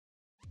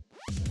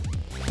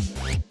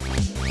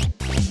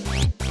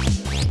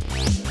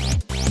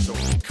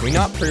we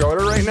not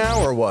pre-order right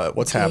now or what?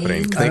 What's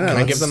happening? Can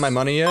I give them my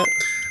money yet?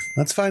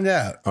 Let's find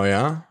out. Oh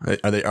yeah?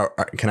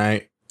 Can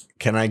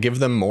I give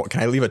them more?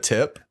 Can I leave a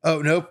tip?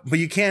 Oh, nope. But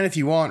you can, if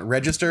you want,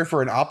 register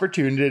for an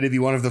opportunity to be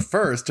one of the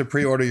first to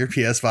pre-order your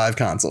PS5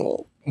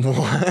 console.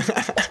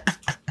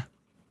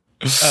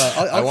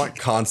 I want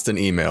constant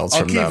emails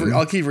from them.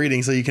 I'll keep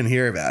reading so you can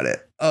hear about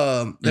it.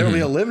 There will be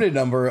a limited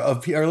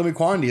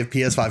quantity of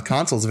PS5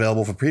 consoles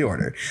available for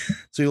pre-order.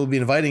 So you'll be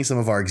inviting some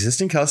of our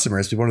existing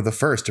customers to be one of the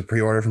first to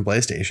pre-order from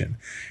PlayStation.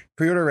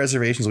 Pre-order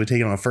reservations will be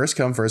taken on a first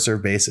come, first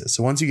served basis.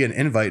 So once you get an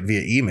invite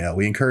via email,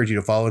 we encourage you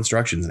to follow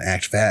instructions and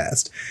act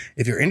fast.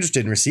 If you're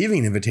interested in receiving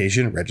an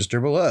invitation, register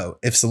below.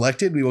 If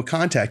selected, we will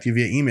contact you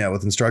via email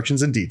with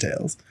instructions and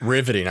details.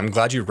 Riveting. I'm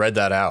glad you read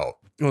that out.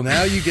 Well,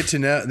 now you get to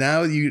know.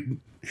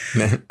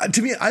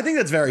 To me, I think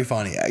that's very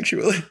funny,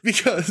 actually,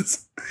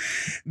 because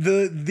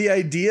the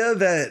idea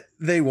that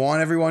they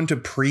want everyone to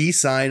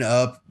pre-sign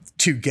up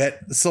to get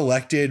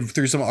selected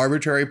through some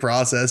arbitrary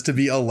process to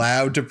be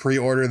allowed to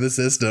pre-order the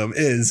system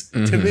is,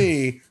 to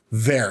me,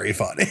 very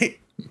funny.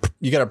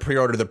 You got to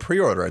pre-order the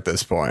pre-order at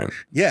this point.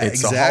 Yeah,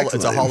 exactly.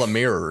 It's a hall of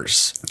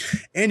mirrors.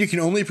 And you can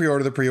only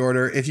pre-order the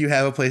pre-order if you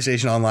have a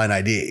PlayStation Online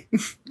ID.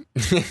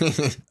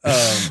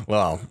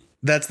 Well...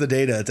 That's the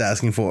data it's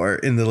asking for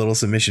in the little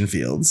submission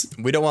fields.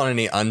 We don't want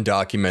any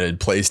undocumented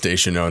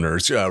PlayStation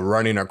owners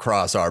running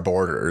across our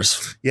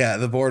borders. Yeah,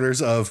 the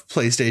borders of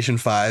PlayStation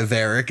 5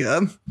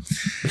 Verica.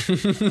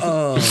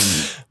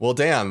 Well,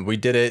 damn, we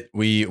did it.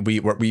 We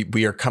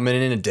are coming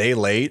in a day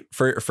late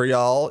for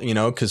y'all, you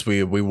know, because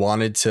we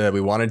wanted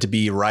to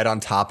be right on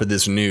top of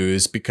this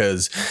news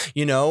because,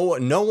 you know,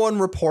 no one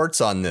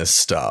reports on this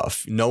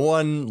stuff. No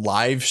one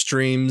live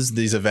streams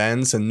these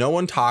events and no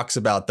one talks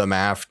about them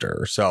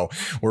after. So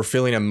we're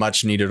filling a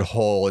much needed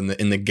hole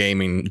in the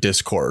gaming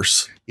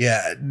discourse.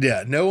 Yeah.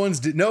 No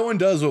one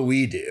does what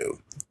we do.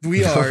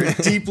 We are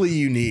deeply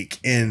unique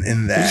in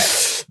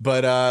that.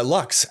 But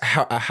Lux,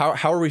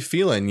 how are we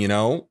feeling? You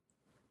know,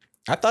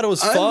 I thought it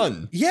was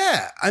fun.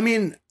 Yeah, I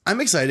mean,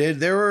 I'm excited.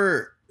 There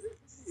were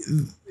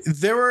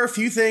a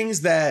few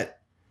things that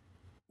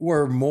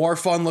were more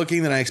fun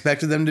looking than I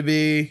expected them to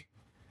be.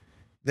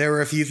 There were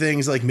a few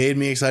things like made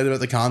me excited about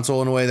the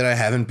console in a way that I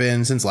haven't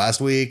been since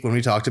last week when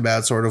we talked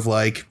about sort of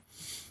like,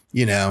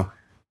 you know,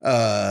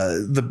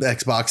 the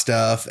Xbox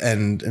stuff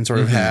and sort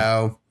of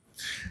how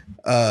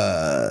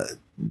the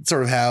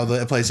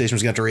PlayStation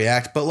was going to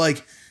react. But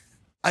like,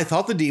 I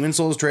thought the Demon's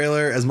Souls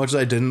trailer, as much as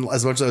I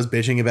was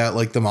bitching about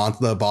like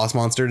the boss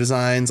monster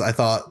designs, I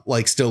thought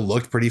like still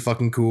looked pretty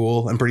fucking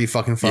cool and pretty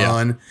fucking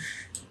fun. Yeah.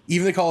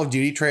 Even the Call of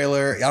Duty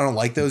trailer, I don't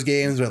like those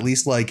games, but at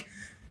least like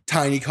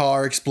tiny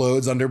car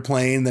explodes under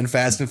plane, then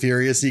Fast and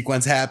Furious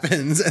sequence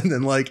happens, and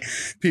then like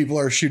people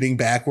are shooting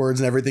backwards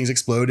and everything's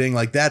exploding.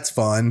 Like that's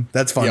fun.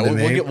 That's fun.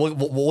 Yeah,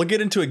 we'll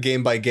get into it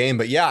game by game,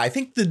 but yeah, I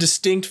think the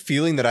distinct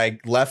feeling that I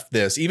left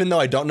this, even though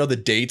I don't know the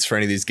dates for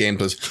any of these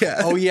games, was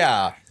oh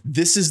yeah,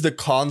 this is the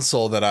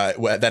console that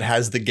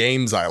has the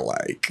games I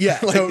like. Yeah,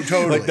 like,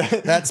 totally.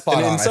 Like that's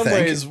spot on. In some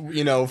ways,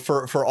 you know,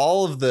 for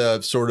all of the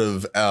sort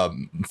of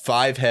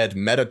 5-head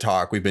meta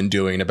talk we've been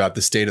doing about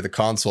the state of the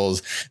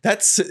consoles,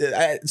 that's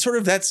sort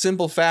of that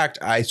simple fact.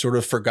 I sort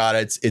of forgot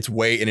its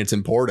weight and its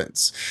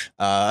importance.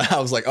 I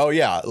was like, oh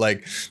yeah,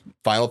 like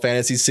Final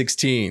Fantasy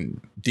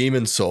 16,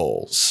 Demon's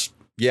Souls.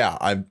 Yeah,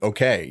 I'm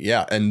okay.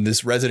 Yeah, and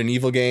this Resident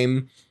Evil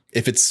game,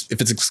 if it's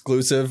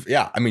exclusive,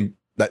 yeah, I mean.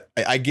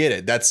 I get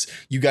it.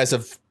 You guys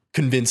have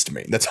convinced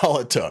me. That's all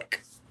it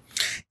took.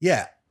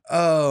 Yeah,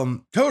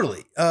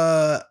 totally.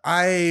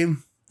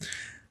 I'm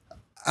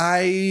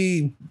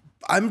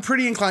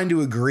pretty inclined to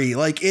agree.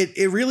 Like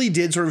it really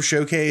did sort of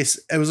showcase.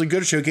 It was a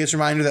good showcase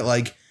reminder that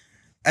like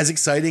as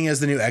exciting as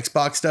the new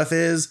Xbox stuff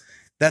is,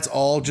 that's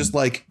all just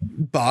like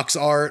box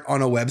art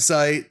on a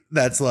website.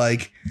 That's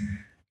like,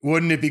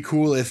 wouldn't it be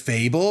cool if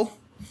Fable?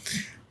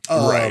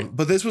 Right.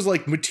 But this was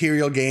like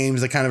material games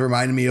that kind of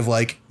reminded me of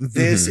like,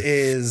 this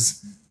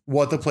is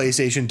what the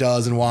PlayStation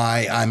does and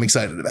why I'm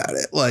excited about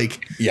it.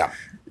 Like, yeah,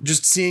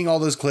 just seeing all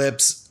those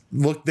clips,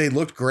 they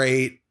looked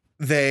great.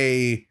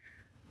 They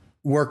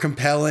were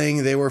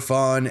compelling. They were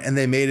fun. And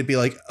they made it be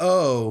like,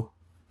 oh,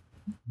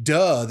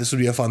 duh, this would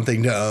be a fun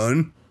thing to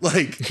own.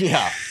 Like,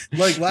 yeah,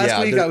 like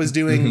last week I was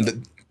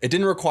doing... It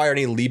didn't require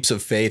any leaps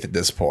of faith at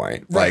this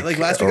point. Right. Like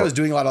last week I was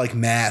doing a lot of like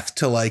math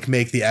to like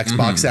make the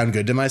Xbox sound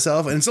good to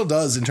myself. And it still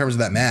does in terms of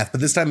that math. But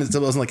this time it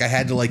still wasn't like I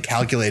had to like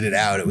calculate it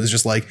out. It was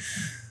just like,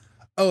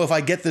 oh, if I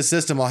get this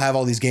system, I'll have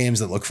all these games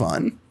that look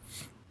fun.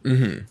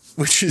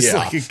 Which is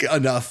like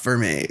enough for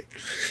me.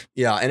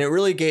 Yeah, and it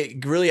really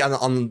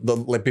on the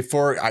like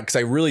before, because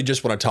I really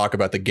just want to talk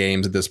about the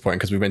games at this point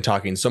because we've been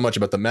talking so much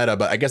about the meta.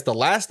 But I guess the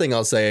last thing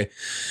I'll say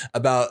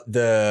about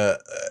the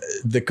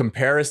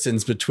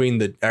comparisons between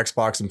the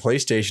Xbox and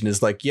PlayStation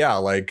is like, yeah,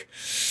 like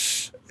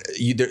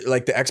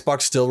like the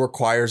Xbox still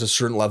requires a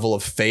certain level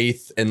of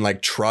faith and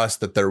like trust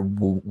that there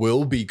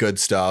will be good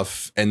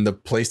stuff, and the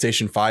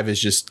PlayStation 5 is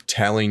just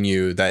telling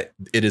you that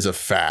it is a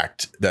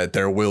fact that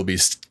there will be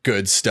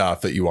good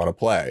stuff that you want to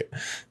play.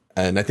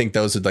 And I think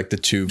those are like the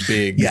two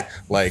big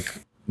like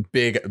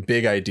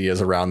big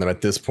ideas around them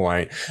at this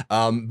point.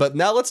 But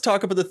now let's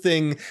talk about the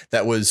thing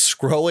that was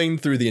scrolling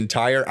through the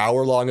entire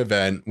hour-long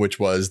event, which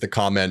was the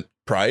comment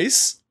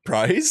price.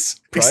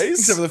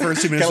 Except for the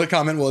first 2 minutes, the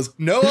comment was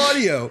no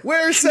audio.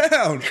 Where's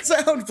sound?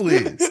 Sound,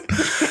 please.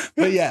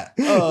 But yeah.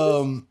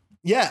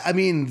 Yeah, I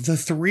mean the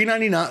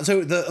 $3.99.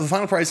 So the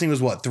final pricing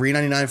was what,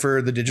 $3.99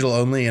 for the digital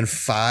only and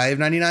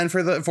 $5.99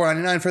 for the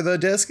 $4.99 for the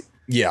disc.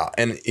 Yeah,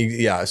 and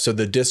yeah, so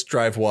the disk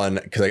drive one,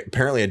 because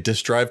apparently a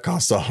disk drive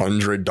costs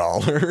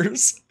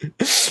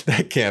 $100.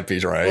 That can't be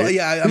right. Well,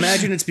 yeah, I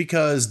imagine it's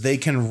because they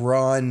can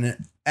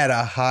run at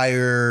a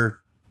higher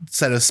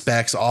set of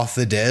specs off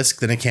the disc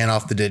than it can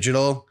off the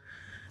digital.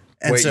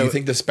 And wait, so you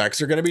think the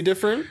specs are going to be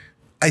different?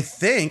 I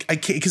can't,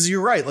 because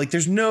you're right. Like,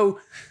 there's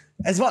no.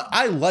 As much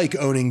I like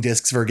owning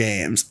discs for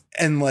games,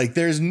 and like,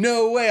 there's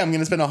no way I'm going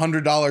to spend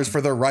 $100 for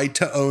the right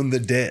to own the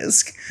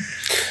disc.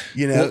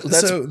 You know,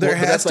 so there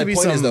has to be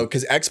some, though,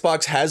 because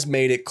Xbox has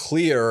made it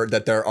clear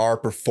that there are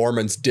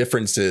performance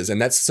differences,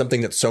 and that's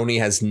something that Sony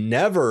has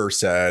never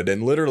said.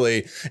 And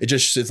literally,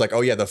 it's like,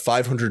 oh yeah, the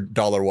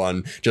 $500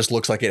 one just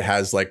looks like it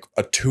has like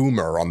a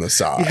tumor on the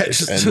side,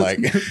 just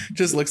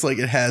looks like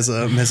it has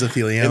a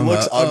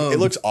mesothelioma. It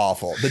looks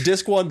awful. The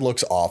disc one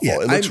looks awful.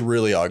 Yeah, it looks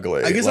really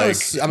ugly. I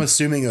guess I'm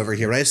assuming over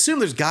here, but I assume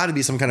there's got to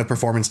be some kind of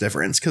performance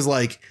difference, because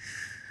like,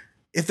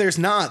 if there's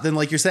not, then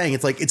like you're saying,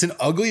 it's like it's an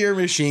uglier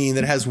machine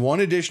that has one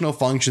additional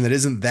function that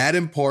isn't that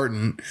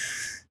important,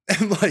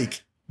 and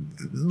like,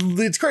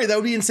 it's crazy. That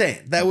would be insane.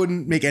 That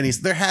wouldn't make any.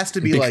 There has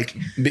to be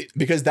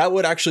because that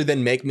would actually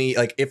then make me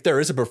like, if there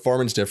is a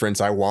performance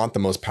difference, I want the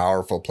most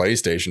powerful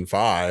PlayStation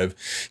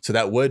 5, so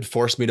that would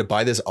force me to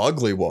buy this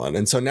ugly one.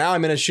 And so now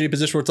I'm in a shitty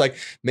position where it's like,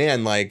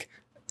 man, like,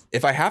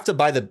 if I have to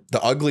buy the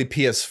ugly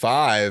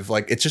PS5,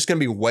 like, it's just going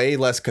to be way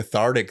less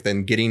cathartic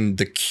than getting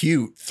the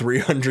cute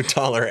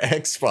 $300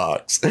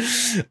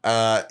 Xbox.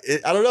 I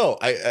don't know.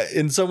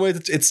 In some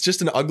ways, it's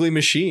just an ugly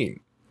machine.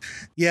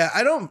 Yeah,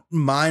 I don't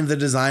mind the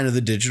design of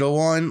the digital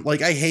one.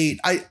 Like, okay,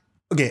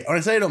 when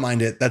I say I don't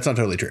mind it, that's not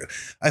totally true.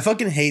 I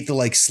fucking hate the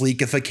like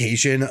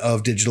sleekification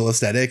of digital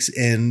aesthetics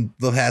in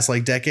the past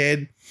like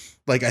decade.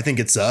 Like, I think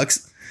it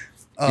sucks.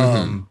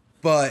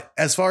 But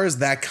as far as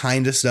that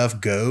kind of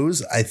stuff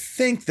goes, I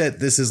think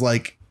that this is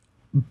like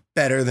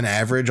better than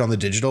average on the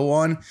digital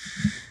one.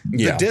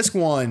 Yeah. The disc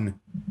one,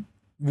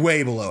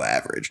 way below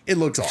average. It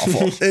looks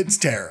awful. It's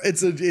terrible.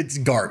 It's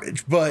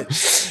garbage. But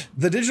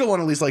the digital one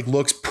at least like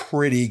looks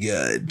pretty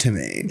good to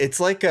me. It's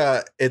like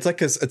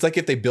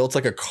if they built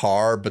like a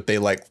car, but they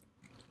like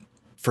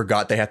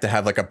forgot they have to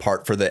have like a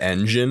part for the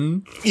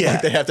engine. Yeah,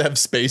 like they have to have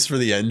space for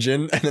the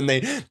engine, and then they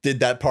did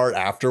that part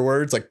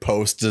afterwards, like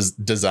post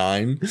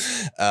design.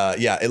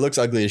 Yeah, it looks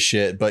ugly as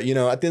shit, but you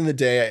know, at the end of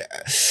the day,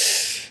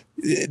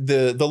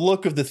 the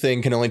look of the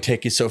thing can only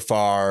take you so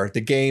far. The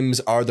games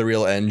are the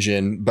real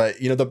engine,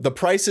 but you know, the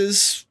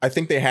prices, I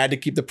think they had to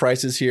keep the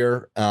prices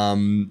here.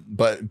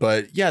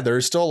 But yeah,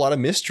 there's still a lot of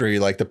mystery.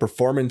 Like the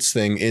performance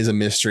thing is a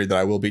mystery that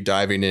I will be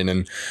diving in,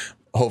 and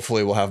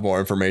hopefully we'll have more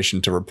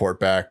information to report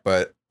back.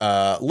 But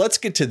let's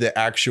get to the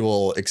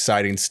actual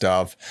exciting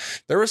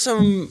stuff. There were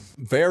some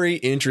very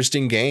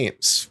interesting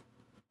games.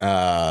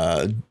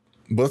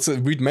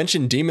 We'd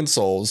mentioned Demon's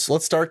Souls.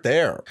 Let's start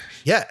there.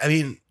 Yeah, I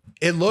mean,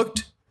 it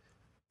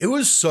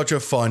was such a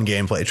fun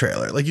gameplay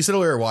trailer. Like you said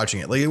while we were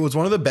watching it, like it was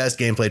one of the best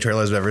gameplay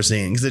trailers I've ever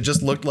seen, because it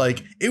just looked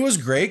like it was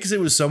great, because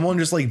it was someone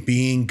just like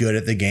being good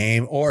at the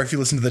game, or if you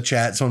listen to the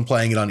chat, someone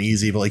playing it on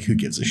easy, but like who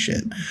gives a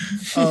shit.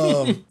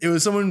 It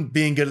was someone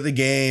being good at the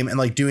game and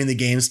like doing the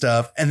game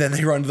stuff, and then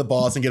they run to the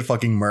boss and get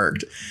fucking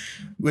murked,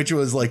 which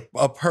was like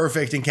a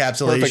perfect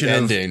encapsulation. Perfect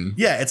ending.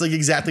 Yeah, it's like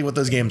exactly what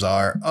those games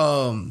are.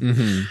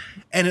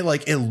 And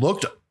it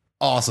looked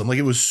awesome. Like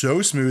it was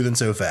so smooth and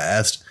so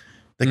fast.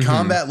 The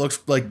combat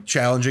looked like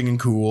challenging and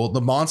cool.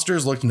 The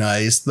monsters looked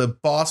nice. The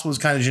boss was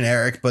kind of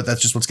generic, but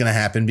that's just what's going to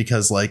happen,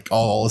 because like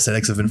all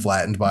aesthetics have been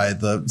flattened by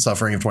the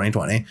suffering of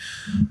 2020.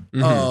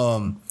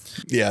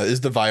 Yeah,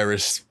 is the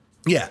virus.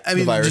 Yeah, I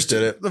mean, the virus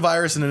did it. The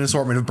virus and an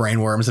assortment of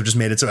brainworms have just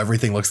made it so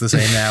everything looks the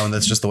same now, and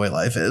that's just the way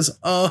life is.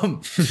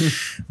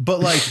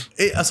 But like,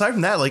 aside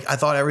from that, like I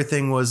thought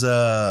everything was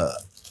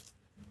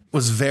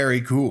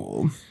very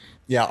cool.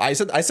 Yeah, I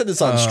said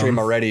this on stream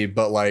already,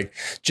 but like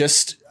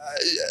just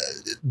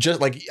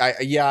like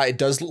it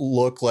does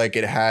look like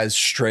it has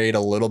strayed a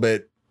little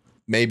bit,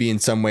 maybe in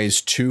some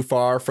ways too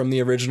far from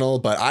the original,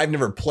 but I've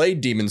never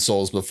played Demon's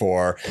Souls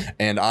before,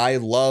 and I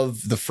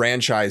love the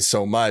franchise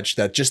so much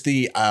that just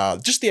the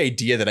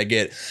idea that I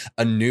get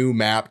a new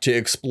map to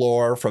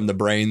explore from the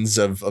brains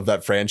of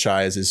that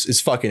franchise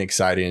is fucking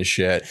exciting as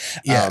shit.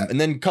 Yeah.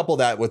 And then couple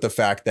that with the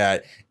fact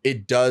that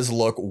it does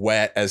look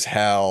wet as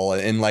hell,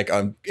 in like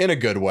in a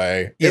good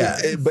way. Yeah,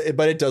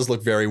 but it does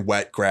look very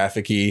wet,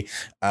 graphic-y.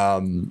 I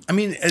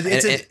mean, and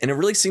it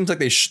really seems like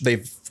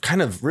they've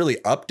kind of really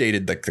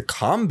updated like the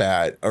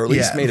combat, or at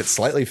least made it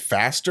slightly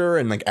faster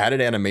and like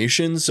added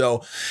animation.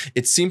 So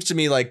it seems to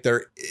me like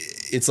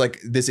it's like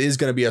this is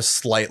going to be a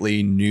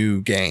slightly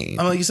new game.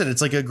 Like you said,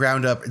 it's like a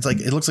ground up. It's like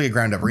it looks like a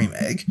ground up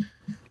remake.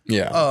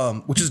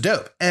 which is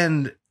dope.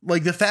 And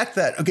like the fact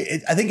that,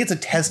 I think it's a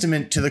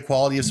testament to the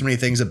quality of so many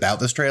things about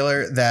this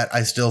trailer that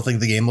I still think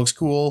the game looks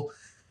cool,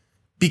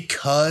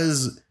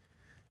 because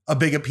a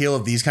big appeal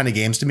of these kind of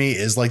games to me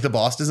is like the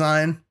boss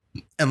design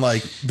and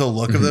like the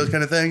look of those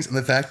kind of things. And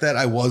the fact that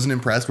I wasn't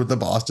impressed with the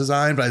boss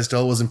design, but I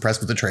still was impressed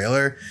with the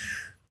trailer,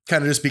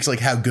 kind of just speaks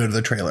like how good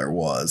the trailer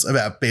was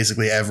about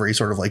basically every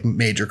sort of like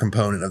major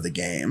component of the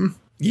game.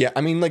 Yeah,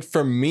 I mean, like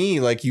for me,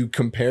 like you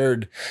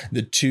compared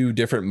the two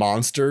different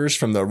monsters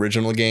from the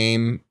original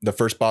game, the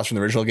first boss from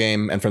the original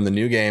game and from the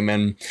new game.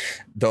 And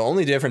the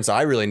only difference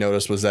I really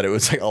noticed was that it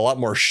was like a lot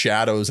more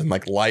shadows and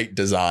like light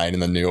design in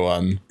the new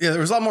one. Yeah, there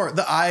was a lot more.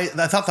 I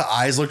thought the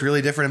eyes looked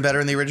really different and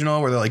better in the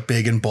original, where they're like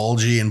big and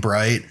bulgy and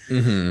bright.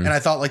 And I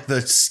thought like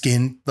the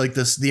skin, like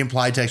the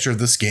implied texture of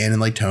the skin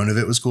and like tone of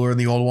it was cooler in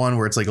the old one,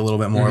 where it's like a little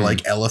bit more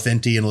like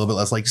elephanty and a little bit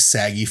less like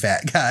saggy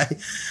fat guy.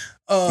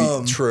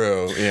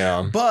 True.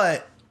 Yeah.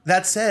 But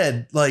that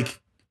said, like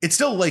it's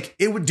still like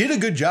it did a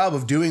good job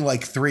of doing like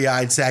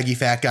 3-eyed saggy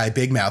fat guy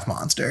big mouth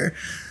monster.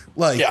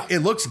 Like it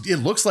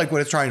looks like what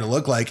it's trying to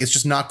look like. It's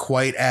just not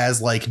quite as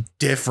like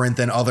different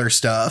than other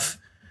stuff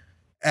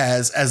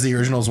as the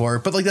originals were.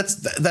 But like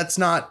that's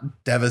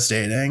not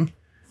devastating.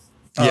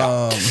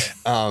 Yeah.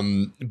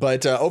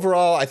 But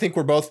overall, I think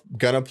we're both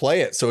gonna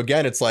play it. So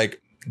again, it's like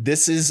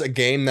this is a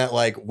game that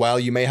like while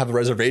you may have a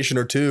reservation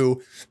or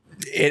two,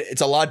 it's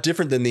a lot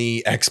different than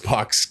the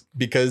Xbox,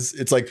 because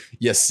it's like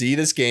you see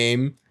this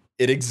game,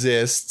 it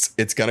exists,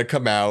 it's gonna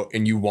come out,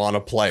 and you want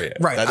to play it.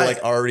 Right. That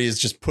like already is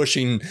just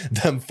pushing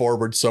them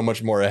forward so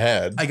much more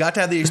ahead. I got to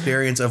have the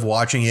experience of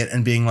watching it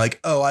and being like,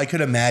 oh, I could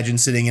imagine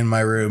sitting in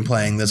my room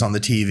playing this on the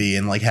TV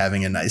and like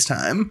having a nice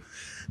time.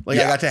 Like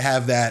I got to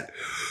have that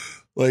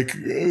like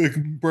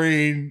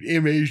brain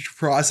image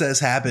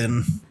process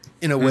happen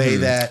in a way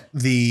that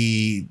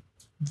the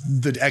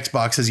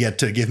Xbox has yet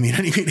to give me in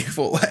any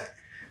meaningful way.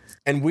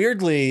 And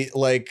weirdly,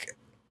 like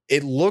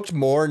it looked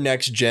more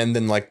next gen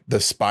than like the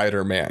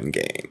Spider-Man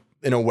game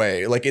in a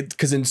way, like it,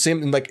 because in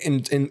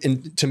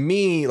to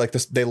me, like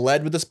this, they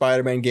led with the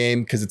Spider-Man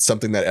game because it's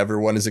something that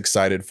everyone is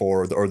excited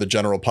for, or the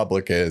general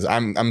public is.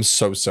 I'm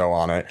so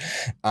on it.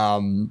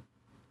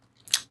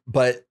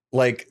 But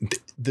like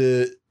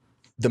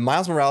the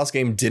Miles Morales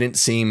game didn't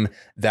seem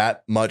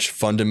that much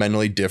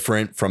fundamentally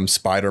different from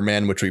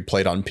Spider-Man, which we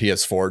played on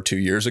PS4 2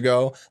 years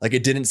ago. Like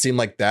it didn't seem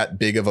like that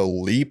big of a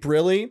leap,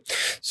 really.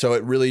 So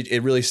it really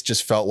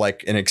just felt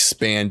like an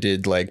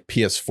expanded like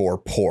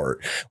PS4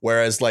 port.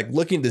 Whereas like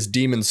looking at this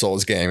Demon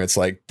Souls game, it's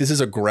like this is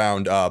a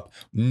ground up,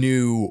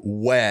 new,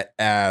 wet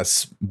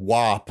ass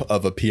whop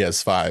of a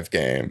PS5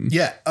 game.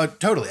 Yeah,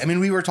 totally. I mean,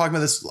 we were talking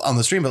about this on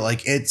the stream, but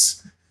like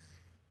it's.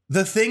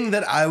 The thing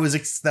that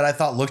I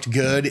thought looked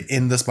good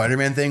in the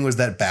Spider-Man thing was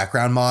that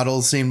background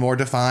models seemed more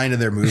defined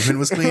and their movement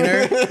was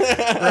cleaner,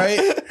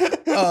 right?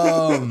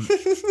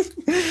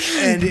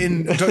 And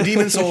in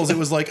Demon Souls, it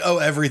was like, oh,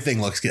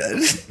 everything looks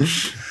good.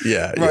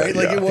 Yeah, right.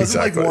 Like it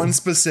wasn't like one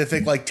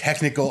specific like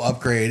technical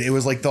upgrade. It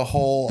was like the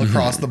whole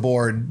across the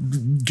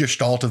board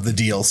gestalt of the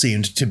deal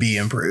seemed to be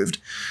improved.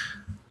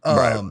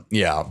 Right.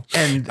 Yeah.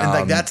 And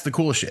like that's the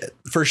cool shit.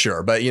 For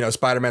sure. But, you know,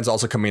 Spider-Man's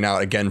also coming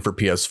out again for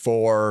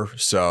PS4.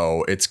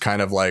 So it's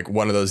kind of like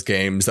one of those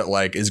games that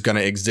like is going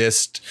to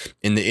exist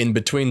in the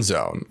in-between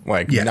zone.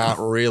 Like not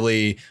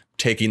really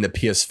taking the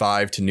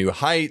PS5 to new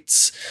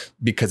heights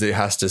because it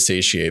has to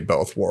satiate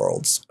both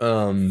worlds.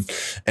 And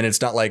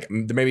it's not like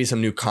there may be some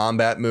new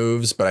combat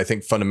moves, but I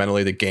think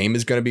fundamentally the game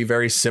is going to be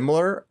very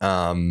similar.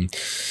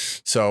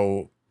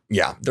 So,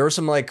 yeah, there were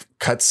some like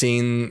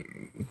cutscene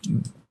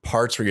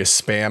parts where you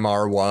spam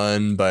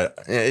R1, but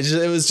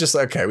it was just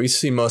okay. We've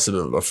seen most of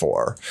it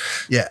before.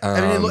 Yeah,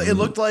 I mean, it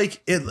looked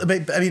like it.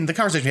 I mean, the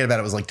conversation we had about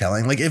it was like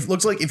telling. Like, it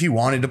looks like if you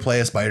wanted to play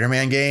a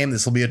Spider-Man game,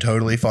 this will be a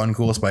totally fun,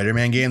 cool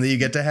Spider-Man game that you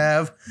get to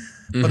have.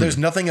 But there's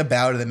nothing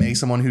about it that makes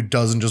someone who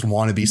doesn't just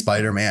want to be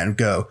Spider-Man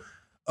go,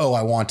 oh,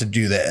 I want to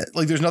do that.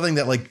 Like, there's nothing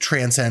that like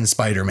transcends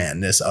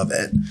Spider-Man-ness of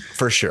it.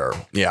 For sure.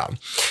 Yeah.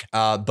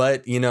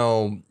 But, you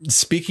know,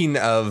 speaking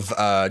of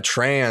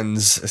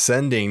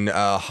transcending,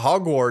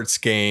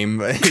 Hogwarts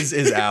game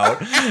is out.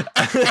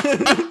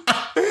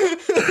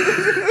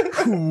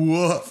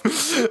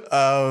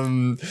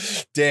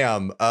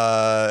 Damn.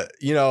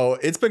 You know,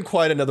 it's been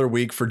quite another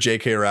week for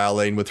J.K.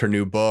 Rowling with her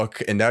new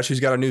book, and now she's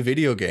got a new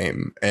video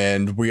game,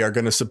 and we are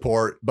going to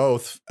support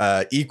both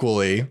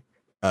equally.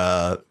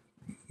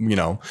 You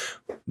know,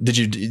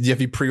 have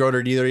you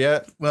pre-ordered either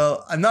yet?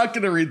 Well, I'm not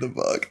going to read the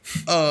book.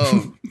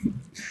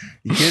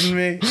 You kidding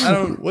me? I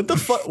don't. What the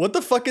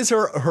fuck is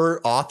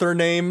her author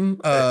name?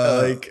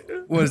 Like,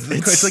 what is it?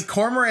 It's like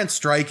Cormorant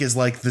Strike is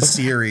like the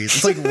series.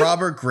 It's like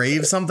Robert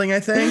Graves something, I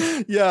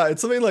think. Yeah,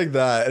 it's something like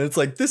that. And it's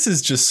like, this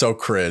is just so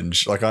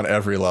cringe, like on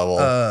every level.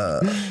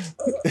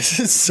 This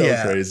is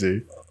so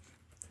crazy.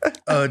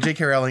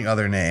 J.K. Rowling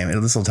other name.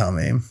 This will tell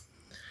me.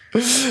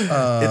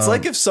 It's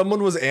like if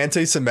someone was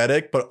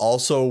anti-Semitic but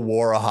also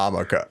wore a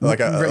yarmulke, a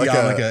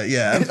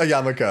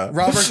yarmulke.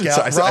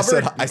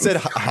 I said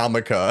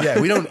yarmulke.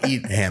 Yeah, we don't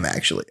eat ham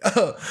actually.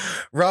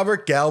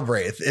 Robert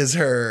Galbraith is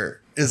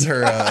her is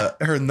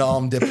her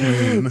nom de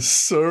plume.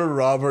 Sir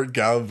Robert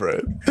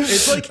Galbraith.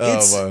 It's like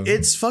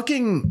it's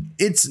fucking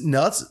it's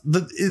nuts.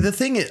 The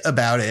thing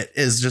about it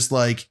is just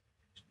like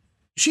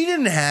she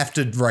didn't have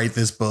to write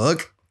this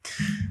book.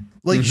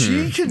 Like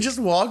she can just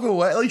walk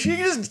away. Like she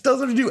just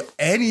doesn't do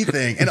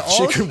anything, and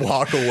she can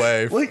walk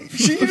away. Like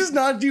she can just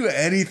not do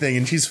anything,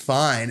 and she's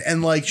fine.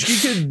 And like she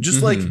could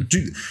just like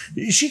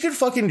she could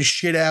fucking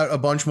shit out a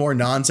bunch more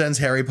nonsense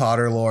Harry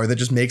Potter lore that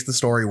just makes the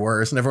story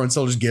worse, and everyone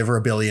still just give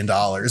her $1 billion.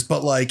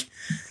 But like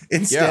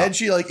instead,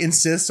 she like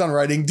insists on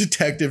writing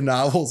detective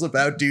novels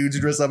about dudes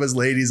who dress up as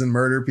ladies and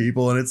murder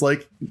people, and it's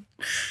like,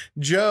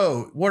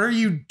 Joe, what are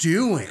you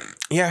doing?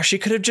 Yeah, she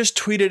could have just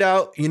tweeted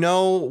out, you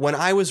know, when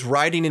I was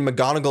writing in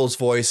McGonagall's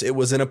voice, it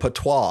was in a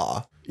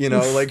patois. You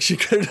know, like she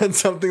could have done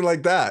something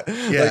like that.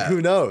 Yeah. Like,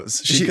 who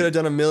knows? She could have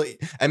done a million.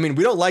 I mean,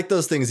 we don't like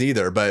those things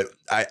either, but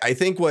I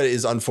think what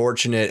is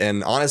unfortunate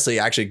and honestly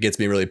actually gets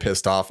me really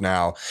pissed off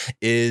now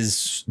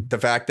is the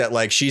fact that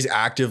like she's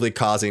actively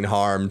causing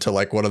harm to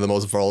like one of the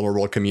most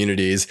vulnerable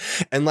communities,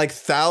 and like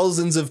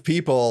thousands of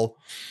people,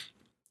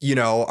 you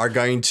know, are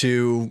going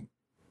to,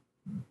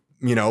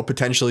 you know,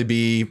 potentially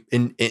be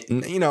in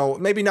you know,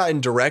 maybe not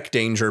in direct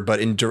danger, but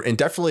in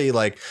definitely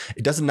like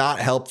it does not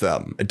help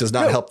them. It does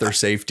not help their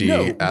safety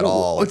at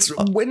all. It's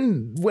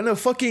when a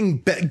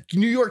fucking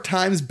New York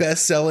Times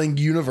best-selling,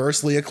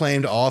 universally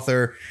acclaimed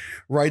author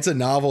writes a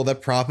novel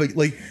that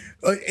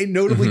a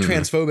notably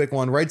transphobic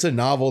one, writes a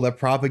novel that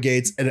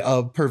propagates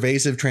a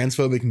pervasive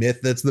transphobic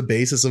myth that's the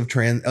basis of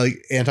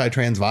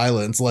anti-trans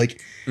violence.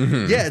 Like,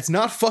 yeah, it's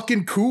not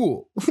fucking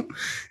cool.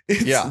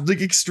 It's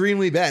like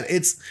extremely bad.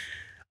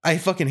 I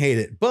fucking hate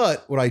it.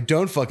 But what I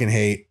don't fucking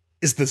hate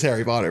is this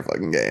Harry Potter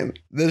fucking game.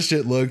 This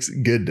shit looks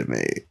good to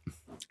me.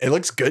 It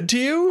looks good to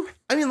you?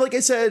 I mean, like I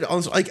said,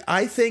 like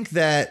I think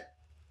that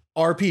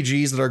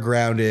RPGs that are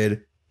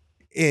grounded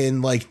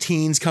in like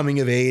teens coming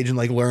of age and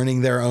like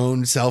learning their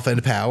own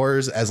self-end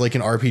powers as like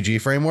an RPG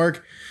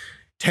framework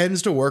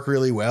tends to work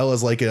really well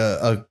as like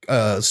a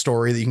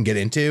story that you can get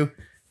into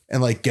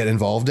and like get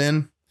involved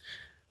in.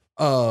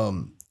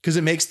 Because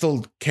it makes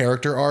the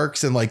character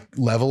arcs and like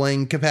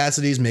leveling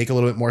capacities make a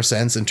little bit more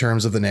sense in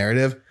terms of the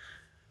narrative.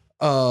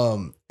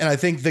 And I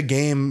think the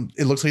game,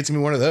 it looks like it's gonna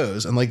be one of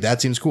those. And like,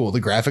 that seems cool. The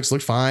graphics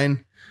look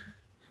fine.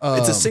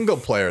 It's a single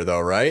player though,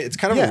 right? It's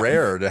kind of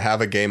rare to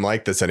have a game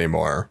like this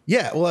anymore.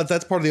 Yeah. Well,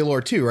 that's part of the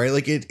allure too, right?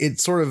 Like it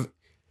sort of,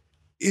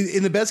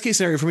 in the best case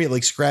scenario for me, it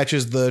like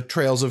scratches the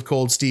Trails of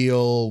Cold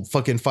Steel,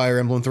 fucking Fire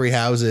Emblem Three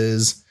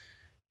Houses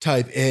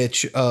type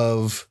itch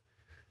of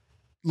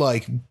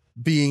like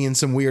being in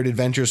some weird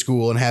adventure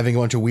school and having a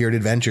bunch of weird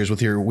adventures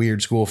with your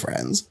weird school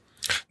friends.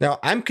 Now,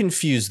 I'm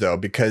confused, though,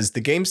 because the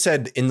game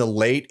said in the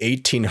late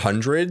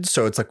 1800s.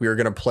 So it's like we were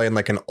going to play in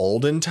like an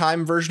olden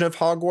time version of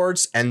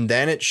Hogwarts. And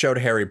then it showed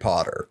Harry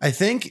Potter. I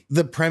think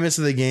the premise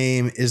of the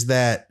game is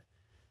that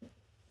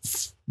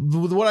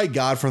what I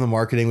got from the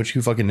marketing, which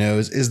who fucking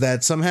knows, is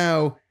that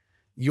somehow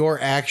your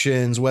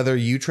actions, whether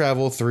you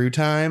travel through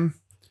time,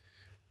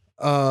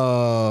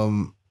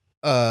 not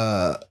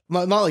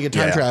like a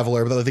time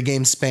traveler, but like the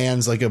game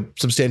spans like a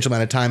substantial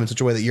amount of time in such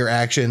a way that your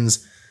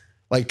actions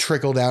like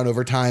trickle down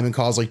over time and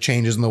cause like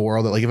changes in the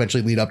world that like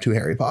eventually lead up to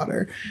Harry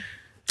Potter.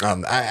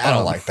 I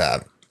don't like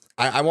that.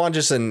 I want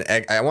just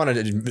I want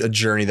a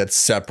journey that's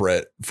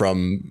separate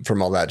from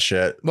all that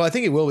shit. Well, I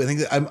think it will be. I think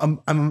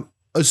that I'm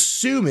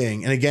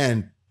assuming, and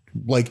again,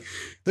 like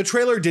the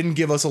trailer didn't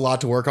give us a lot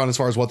to work on as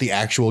far as what the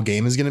actual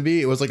game is going to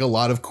be. It was like a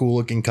lot of cool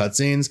looking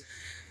cutscenes.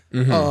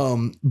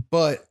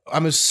 But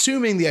I'm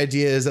assuming the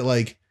idea is that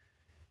like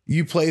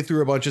you play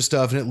through a bunch of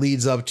stuff and it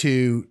leads up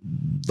to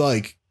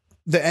like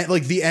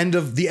the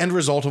end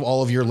result of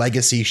all of your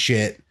legacy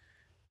shit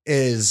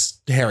is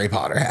Harry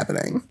Potter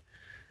happening.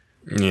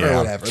 Or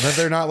whatever. That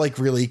they're not like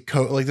really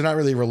they're not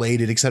really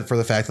related except for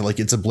the fact that like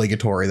it's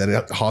obligatory that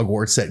a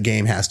Hogwarts set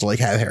game has to like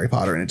have Harry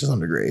Potter in it to some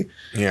degree.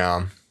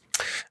 Yeah.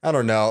 I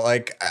don't know.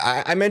 Like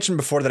I mentioned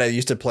before that I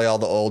used to play all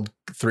the old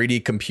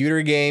 3D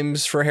computer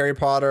games for Harry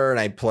Potter, and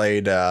I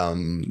played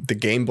the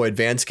Game Boy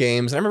Advance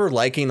games. And I remember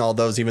liking all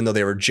those, even though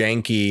they were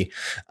janky.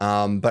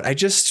 But I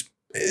just,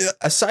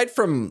 aside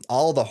from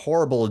all the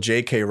horrible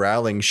J.K.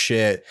 Rowling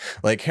shit,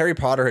 like Harry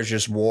Potter has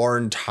just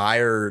worn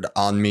tired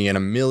on me in a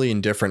million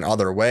different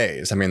other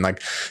ways. I mean,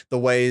 like the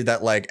way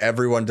that like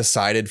everyone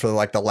decided for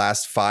like the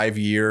last 5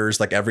 years,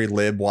 like every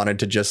lib wanted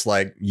to just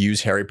like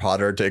use Harry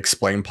Potter to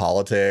explain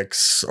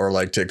politics or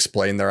like to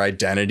explain their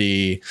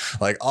identity.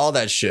 Like all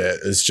that shit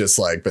has just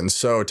like been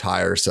so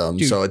tiresome.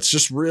 Dude. So it's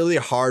just really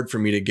hard for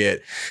me to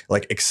get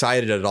like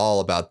excited at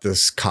all about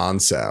this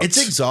concept. It's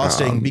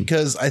exhausting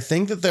because I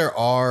think that there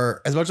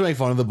are, as much as I make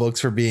fun of the books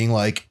for being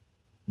like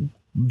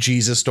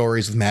Jesus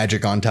stories with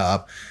magic on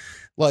top,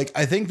 like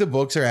I think the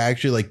books are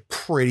actually like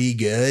pretty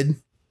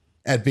good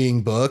at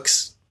being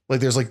books. Like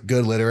there's like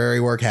good literary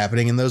work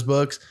happening in those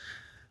books.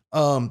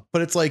 But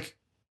it's like,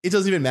 it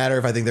doesn't even matter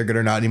if I think they're good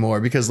or not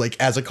anymore, because like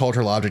as a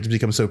cultural object, it's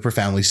become so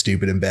profoundly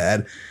stupid and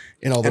bad.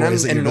 in all the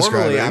ways that you're normally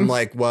describing. I'm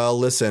like, well,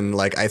 listen,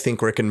 like I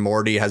think Rick and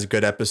Morty has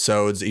good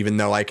episodes, even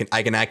though I can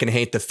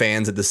hate the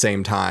fans at the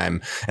same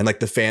time, and like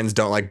the fans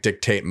don't like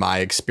dictate my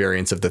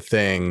experience of the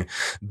thing,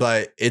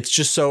 but it's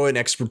just so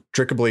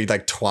inextricably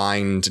like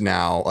twined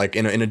now, like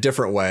in a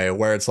different way,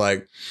 where it's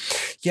like,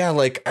 yeah,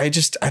 like I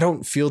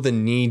don't feel the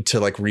need to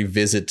like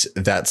revisit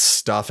that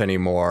stuff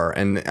anymore.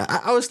 And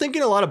I was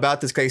thinking a lot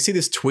about this, 'cause I see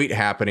this tweet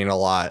happening a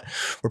lot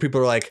where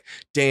people are like,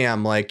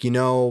 damn, like, you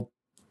know,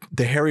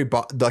 the Harry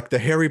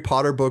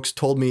Potter books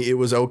told me it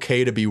was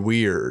okay to be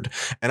weird.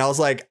 And I was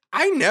like,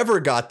 I never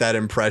got that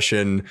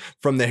impression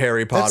from the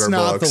Harry Potter books. That's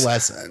not the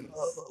lesson.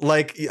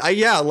 Like,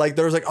 like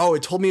there was like, oh,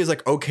 it told me it's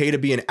like okay to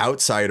be an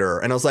outsider.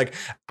 And I was like,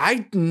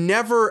 I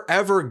never,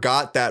 ever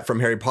got that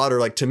from Harry Potter.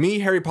 Like, to me,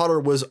 Harry Potter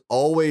was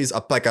always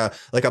like a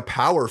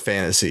power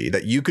fantasy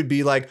that you could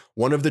be like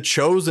one of the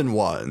chosen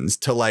ones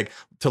to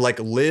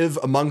live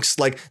amongst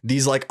like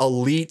these like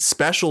elite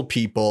special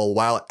people,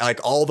 while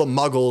like all the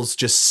muggles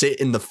just sit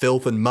in the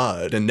filth and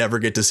mud and never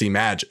get to see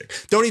magic.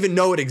 Don't even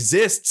know it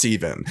exists,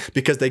 even,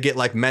 because they get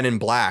like Men in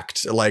Black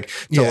to like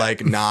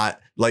not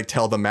like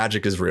tell the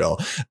magic is real.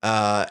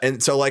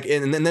 And so like,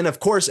 and then of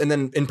course, and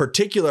then in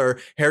particular,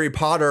 Harry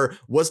Potter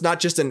was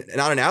not just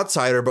not an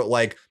outsider, but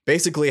like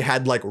basically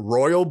had like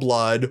royal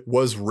blood,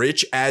 was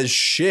rich as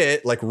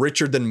shit, like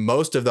richer than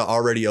most of the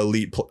already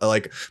elite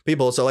like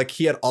people. So like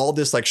he had all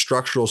this like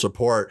structural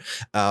support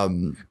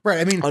right.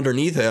 I mean,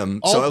 underneath him.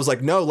 So I was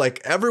like, no,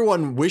 like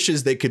everyone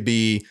wishes they could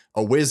be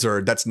a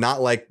wizard. That's not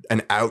like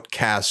an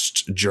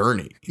outcast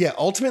journey. Yeah.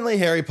 Ultimately,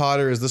 Harry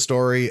Potter is the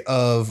story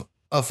of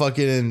a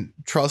fucking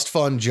trust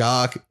fund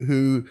jock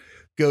who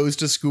goes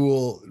to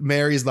school,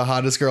 marries the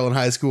hottest girl in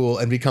high school,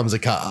 and becomes a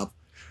cop.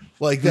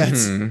 Like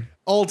that's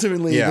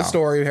ultimately the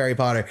story of Harry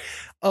Potter,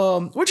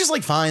 which is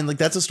like fine. Like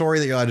that's a story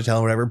that you're allowed to tell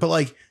or whatever. But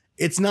like,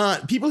 it's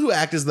not, people who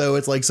act as though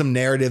it's like some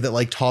narrative that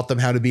like taught them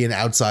how to be an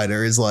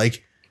outsider is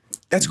like,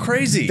 that's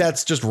crazy.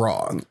 That's just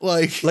wrong.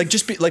 Like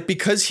just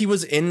because he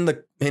was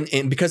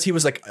because he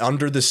was like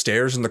under the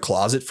stairs in the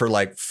closet for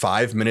like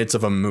 5 minutes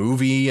of a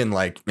movie and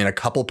like in a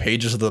couple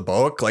pages of the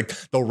book, like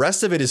the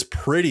rest of it is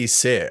pretty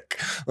sick.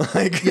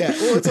 Like, yeah,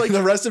 well, it's like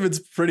the rest of it's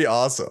pretty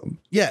awesome.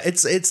 Yeah.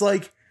 It's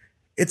like,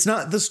 it's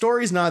not, the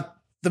story's not,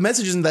 the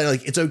message isn't that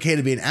like, it's okay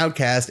to be an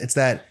outcast. It's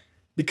that,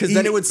 because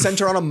then it would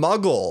center on a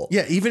muggle.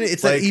 Yeah. Even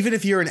it's like, even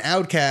if you're an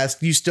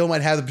outcast, you still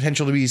might have the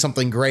potential to be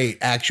something great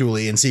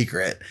actually in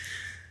secret.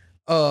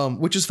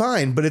 Which is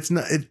fine, but it's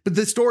not. But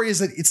the story is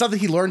that it's not that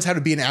he learns how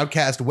to be an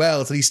outcast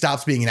well; it's that he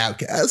stops being an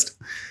outcast.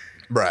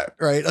 Right.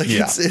 Right. Like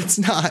it's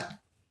not.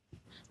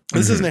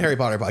 This isn't a Harry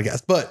Potter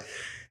podcast, but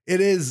it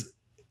is.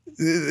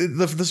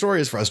 The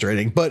story is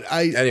frustrating, but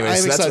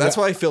anyways, that's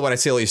what I feel when I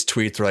see all these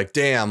tweets. They're like,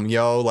 damn,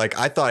 yo, like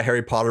I thought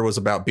Harry Potter was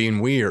about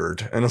being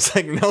weird. And it's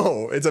like,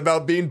 no, it's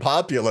about being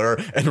popular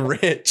and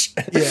rich.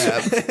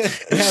 Yeah.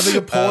 And having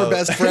a poor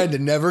best friend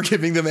and never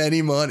giving them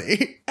any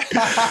money.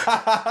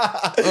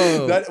 I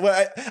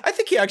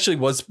think he actually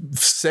was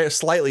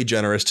slightly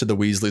generous to the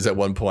Weasleys at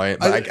one point,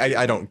 but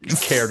I don't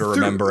care to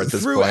remember at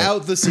this point.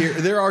 Throughout the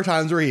series, there are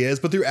times where he is,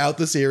 but throughout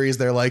the series,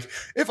 they're like,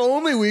 if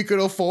only we could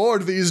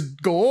afford these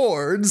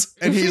gourds.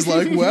 And he's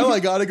like, well, I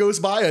gotta go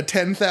buy a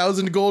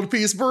 10,000 gold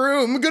piece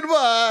broom.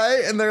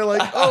 Goodbye. And they're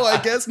like, oh,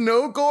 I guess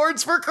no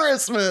gourds for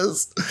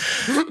Christmas.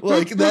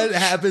 Like that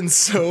happens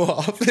so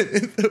often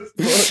in the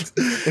books.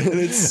 And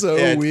it's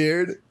so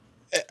weird.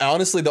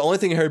 Honestly, the only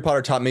thing Harry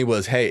Potter taught me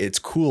was, hey, it's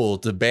cool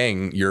to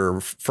bang your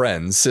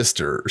friends'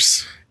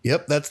 sisters.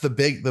 Yep. That's the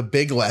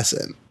big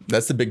lesson.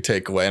 That's the big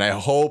takeaway. And I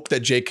hope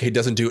that JK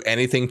doesn't do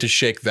anything to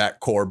shake that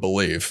core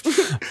belief.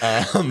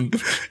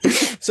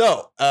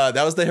 So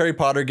that was the Harry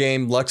Potter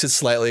game. Lux is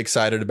slightly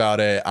excited about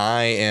it.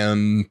 I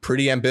am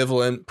pretty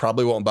ambivalent.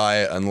 Probably won't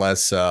buy it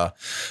unless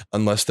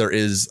there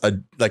is a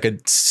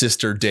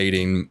sister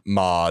dating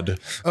mod.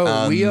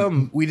 Oh,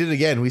 we did it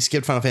again. We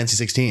skipped Final Fantasy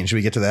 16. Should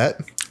we get to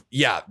that?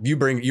 Yeah, you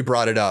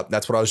brought it up.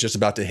 That's what I was just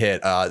about to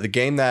hit. The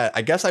game that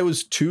I guess I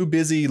was too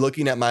busy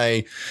looking at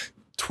my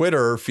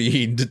Twitter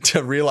feed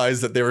to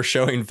realize that they were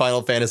showing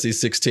Final Fantasy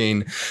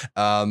 16.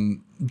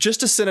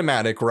 Just a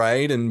cinematic,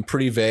 right? And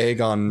pretty vague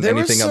on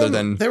anything other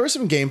than... There was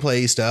some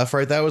gameplay stuff,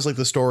 right? That was like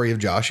the story of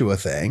Joshua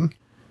thing.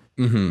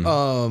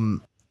 Mm-hmm.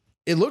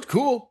 It looked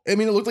cool. I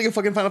mean, it looked like a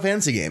fucking Final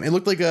Fantasy game.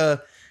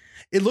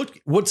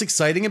 What's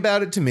exciting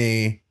about it to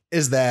me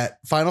is that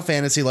Final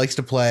Fantasy likes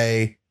to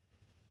play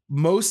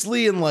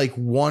mostly in like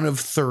one of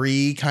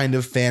three kind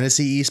of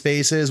fantasy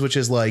spaces, which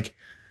is like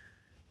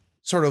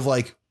sort of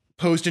like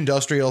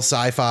post-industrial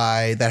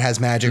sci-fi that has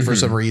magic for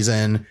some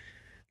reason,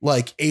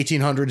 like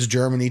 1800s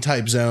Germany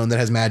type zone that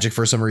has magic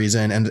for some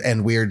reason,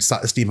 and weird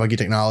steampunky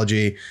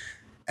technology,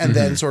 and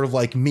then sort of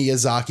like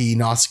Miyazaki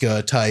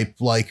Nausicaa type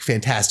like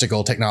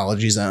fantastical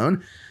technology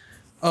zone.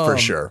 For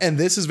sure. And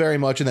this is very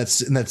much in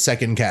that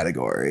second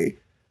category,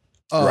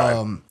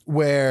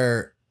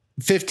 where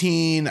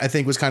 15 I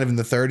think was kind of in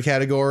the third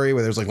category,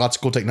 where there's like lots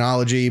of cool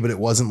technology, but it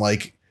wasn't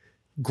like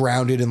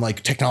grounded in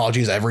like technology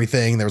is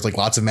everything. There was like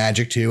lots of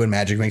magic too, and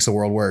magic makes the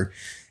world work.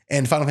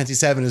 And Final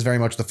Fantasy VII is very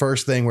much the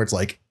first thing where it's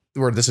like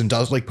where this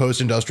like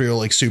post-industrial,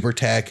 like super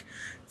tech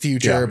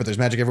future, but there's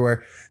magic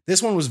everywhere.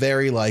 This one was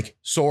very like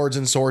swords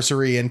and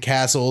sorcery and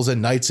castles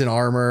and knights in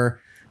armor,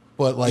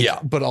 but like,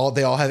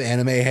 they all have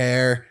anime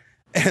hair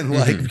and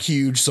like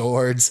huge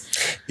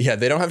swords. Yeah,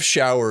 they don't have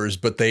showers,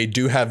 but they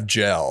do have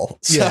gel.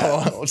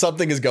 So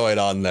something is going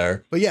on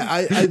there. But yeah,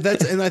 I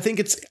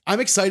think I'm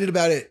excited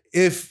about it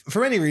if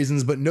for many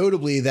reasons, but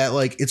notably that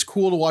like it's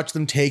cool to watch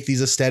them take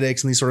these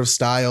aesthetics and these sort of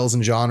styles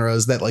and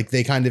genres that like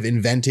they kind of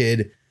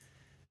invented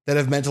that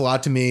have meant a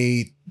lot to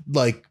me,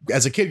 like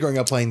as a kid growing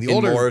up playing the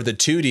older more of the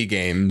 2D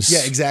games.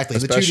 Yeah, exactly.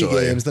 Especially. The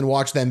 2D games, then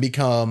watch them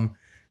become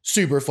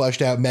super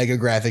fleshed out mega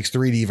graphics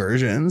 3D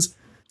versions.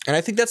 And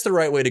I think that's the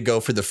right way to go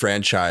for the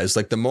franchise.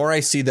 Like the more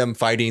I see them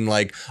fighting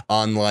like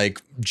on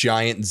like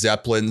giant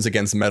zeppelins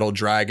against metal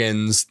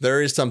dragons,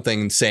 there is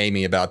something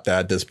samey about that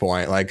at this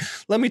point. Like,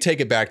 let me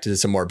take it back to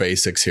some more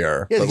basics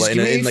here, but like,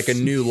 in like a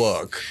new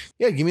look.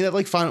 Yeah, give me that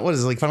like Final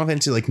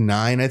Fantasy like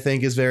 9, I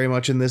think, is very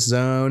much in this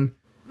zone.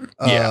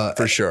 Yeah,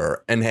 for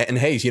sure. And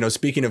hey, you know,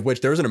 speaking of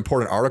which, there was an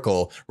important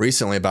article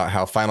recently about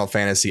how Final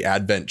Fantasy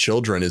Advent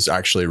Children is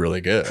actually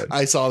really good.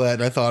 I saw that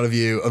and I thought of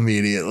you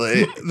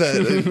immediately.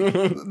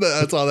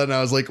 I saw that and I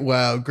was like,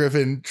 wow,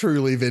 Griffin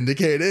truly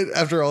vindicated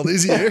after all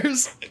these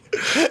years.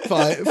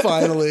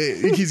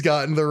 Finally, he's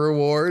gotten the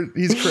reward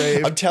he's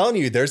craved. I'm telling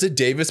you, there's a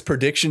Davis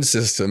prediction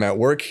system at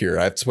work here.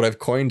 That's what I've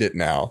coined it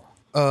now.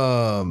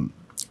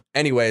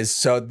 Anyways,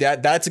 so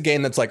that's a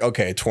game that's like,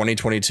 okay,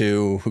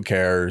 2022, who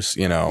cares,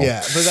 you know?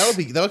 Yeah, but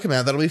that'll come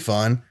out. That'll be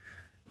fun.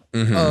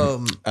 And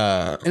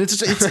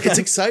it's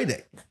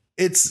exciting.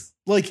 It's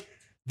like,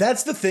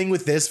 that's the thing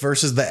with this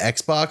versus the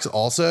Xbox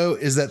also,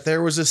 is that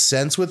there was a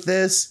sense with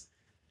this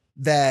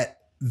that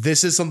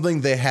this is something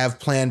they have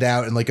planned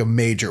out in like a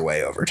major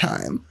way over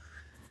time.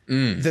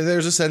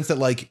 There's a sense that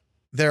like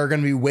there are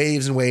going to be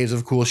waves and waves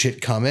of cool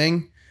shit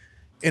coming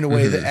in a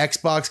way that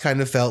Xbox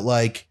kind of felt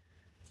like,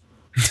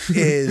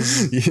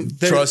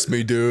 trust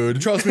me dude,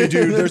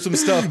 there's some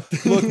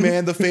stuff. Look,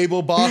 man, the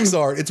Fable box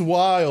art, it's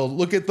wild.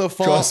 Look at the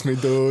font. Trust me,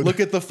 dude.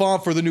 Look at the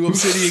font for the new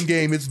Obsidian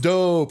game, it's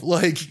dope.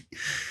 Like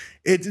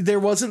there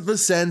wasn't the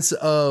sense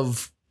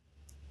of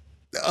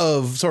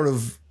sort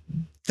of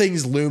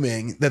things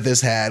looming that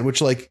this had,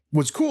 which like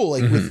was cool,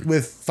 like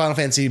with Final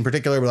Fantasy in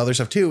particular, but other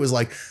stuff too, was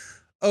like,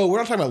 oh, we're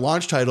not talking about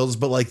launch titles,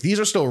 but like these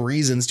are still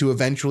reasons to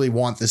eventually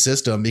want the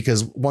system,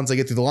 because once I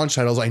get through the launch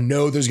titles, I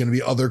know there's going to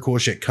be other cool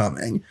shit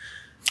coming.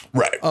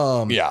 Right.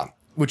 Yeah.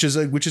 Which is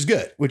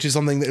good. Which is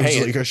something that was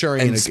like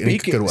assuring in a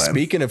good way.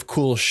 Speaking of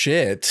cool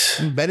shit,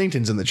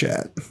 Bennington's in the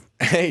chat.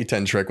 Hey,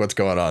 Tentrick, what's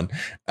going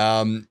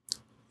on?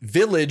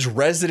 Village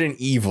Resident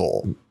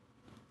Evil.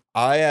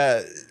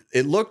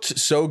 It looked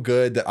so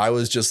good that I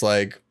was just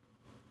like,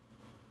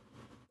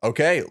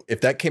 okay,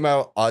 if that came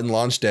out on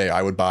launch day,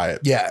 I would buy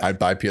it. Yeah, I'd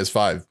buy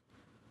PS5.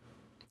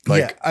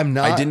 Like,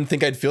 yeah, I didn't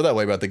think I'd feel that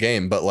way about the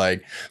game, but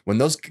like when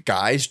those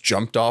guys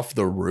jumped off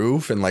the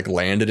roof and like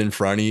landed in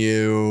front of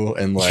you,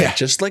 and like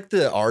just like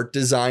the art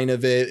design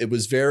of it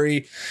was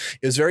very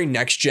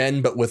next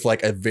gen, but with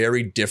like a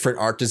very different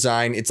art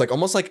design. It's like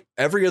almost like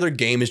every other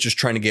game is just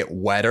trying to get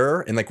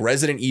wetter, and like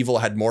Resident Evil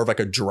had more of like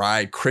a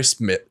dry,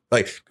 crisp,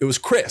 like it was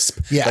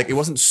crisp. Yeah, like it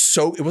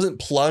wasn't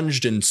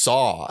plunged in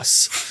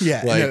sauce.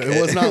 Yeah, like, no,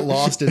 it was not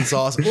lost in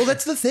sauce. Well,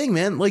 that's the thing,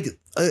 man. Like,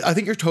 I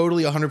think you're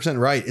totally 100%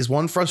 right. Is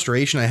one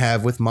frustration I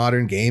have with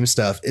modern game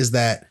stuff is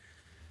that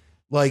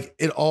like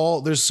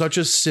there's such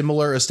a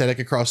similar aesthetic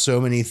across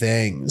so many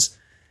things.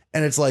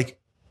 And it's like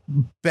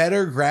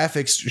better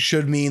graphics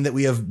should mean that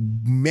we have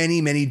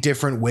many, many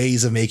different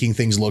ways of making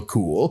things look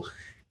cool,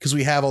 because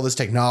we have all this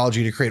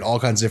technology to create all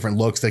kinds of different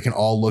looks that can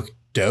all look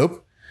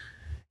dope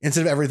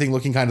instead of everything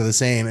looking kind of the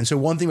same. And so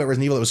one thing about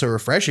Resident Evil that was so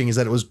refreshing is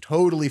that it was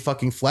totally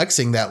fucking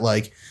flexing that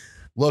like,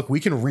 look, we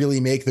can really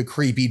make the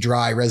creepy,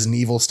 dry Resident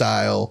Evil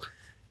style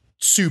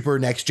super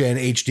next gen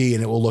HD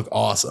and it will look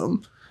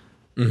awesome.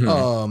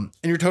 And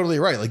you're totally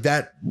right. Like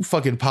that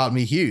fucking popped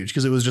me huge,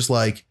 because it was just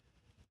like,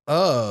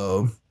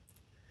 oh,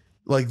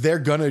 like they're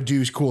gonna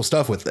do cool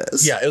stuff with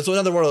this. Yeah, it was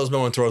another one of those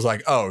moments where I was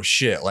like, oh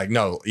shit, like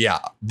no, yeah,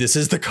 this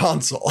is the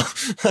console.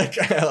 Like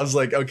I was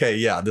like, okay,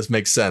 yeah, this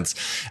makes sense.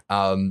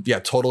 Yeah,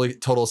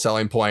 total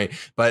selling point.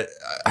 But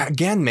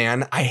again,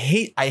 man, I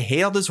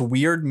hate all this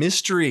weird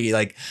mystery.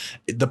 Like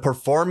the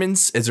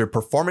performance, is there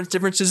performance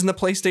differences in the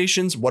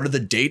PlayStations? What are the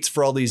dates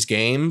for all these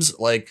games?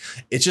 Like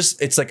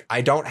it's like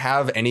I don't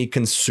have any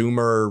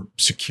consumer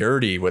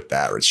security with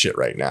that shit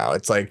right now.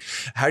 It's like,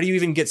 how do you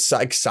even get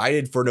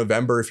excited for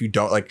November if you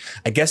don't like?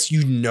 I guess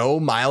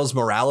Miles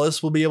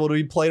Morales will be able to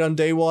be played on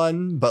day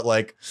one, but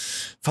like,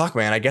 fuck,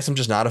 man, I guess I'm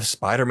just not a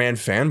Spider-Man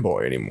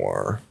fanboy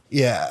anymore.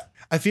 Yeah.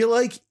 I feel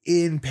like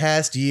in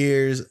past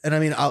years, and I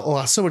mean,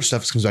 so much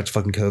stuff comes back to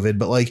fucking COVID,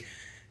 but like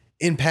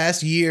in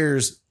past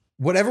years,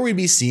 whatever we'd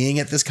be seeing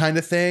at this kind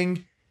of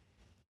thing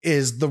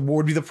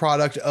would be the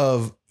product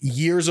of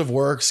years of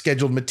work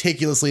scheduled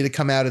meticulously to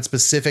come out at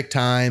specific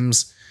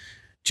times,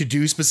 to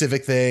do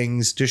specific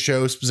things, to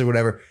show specific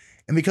whatever.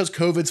 And because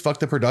COVID's fucked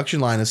the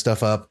production line of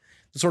stuff up,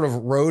 the sort of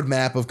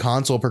roadmap of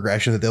console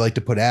progression that they like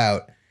to put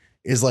out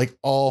is like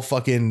all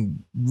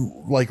fucking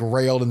like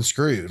railed and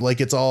screwed.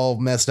 Like it's all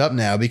messed up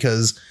now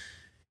because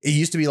it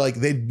used to be like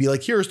they'd be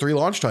like, here's 3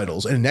 launch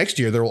titles, and next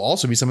year there will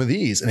also be some of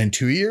these, and in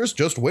 2 years,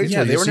 just wait.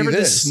 Yeah, they were never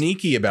this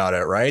sneaky about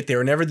it, right? They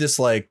were never this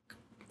like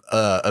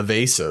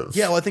evasive.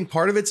 Yeah, well, I think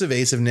part of it's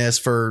evasiveness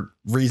for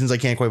reasons I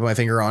can't quite put my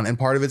finger on, and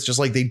part of it's just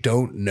like they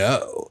don't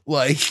know.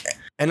 Like,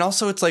 and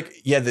also it's like,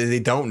 yeah, they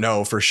don't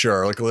know for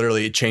sure. Like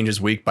literally it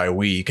changes week by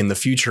week, and the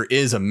future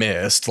is a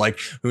mist. Like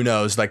who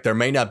knows? Like there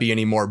may not be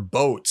any more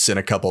boats in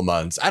a couple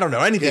months. I don't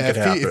know. Anything could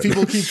happen. If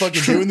people keep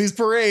fucking doing these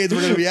parades,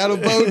 we're gonna be out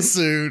of boats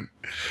soon.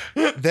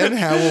 Then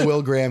how will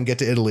Will Graham get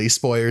to Italy?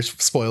 Spoilers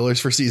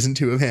for season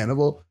 3 of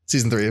Hannibal.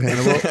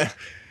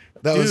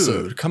 That was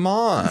dude, come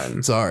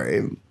on.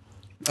 Sorry.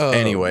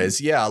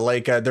 Anyways, yeah,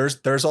 like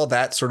there's all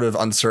that sort of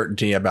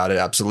uncertainty about it.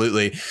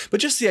 Absolutely.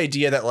 But just the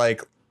idea that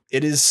like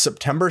it is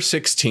September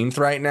 16th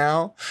right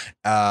now.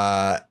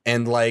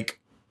 And like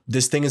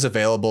this thing is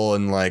available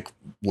in like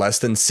less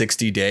than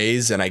 60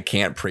 days and I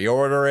can't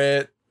pre-order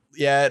it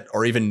yet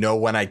or even know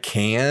when I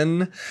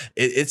can.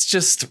 It's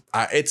just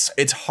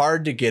it's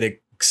hard to get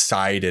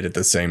excited at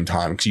the same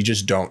time because you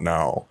just don't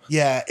know.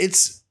 Yeah,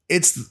 it's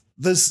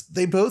this.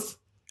 They both.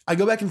 I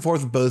go back and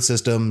forth with both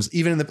systems,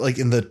 even in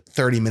the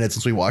 30 minutes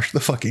since we watched the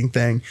fucking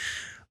thing.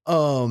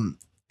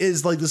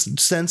 Is like this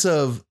sense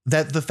of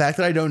that the fact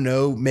that I don't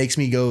know makes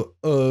me go,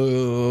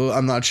 oh,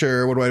 I'm not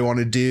sure. What do I want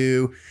to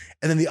do?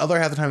 And then the other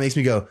half of the time makes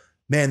me go,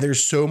 man,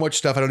 there's so much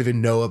stuff I don't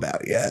even know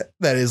about yet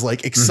that is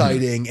like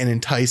exciting and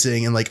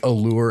enticing and like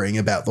alluring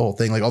about the whole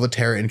thing. Like all the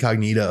terra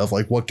incognita of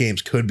like what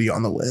games could be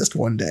on the list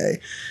one day.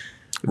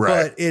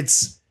 Right. But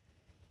it's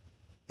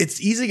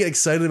easy to get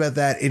excited about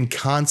that in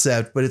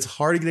concept, but it's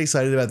hard to get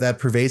excited about that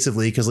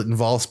pervasively because it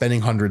involves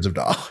spending hundreds of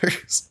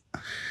dollars.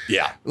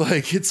 Yeah.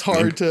 Like it's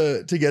hard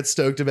to get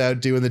stoked about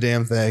doing the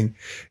damn thing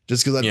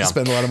just because I have to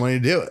spend a lot of money to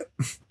do it.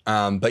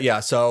 But yeah,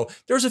 so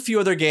there's a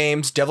few other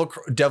games.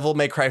 Devil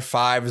May Cry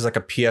 5 is like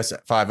a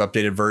PS5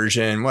 updated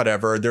version,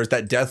 whatever. There's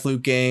that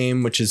Deathloop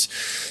game, which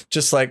is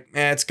just like,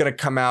 it's going to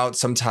come out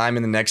sometime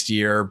in the next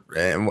year.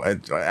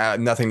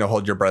 Nothing to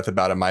hold your breath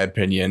about, in my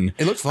opinion.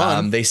 It looked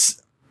fun.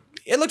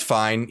 It looked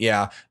fine.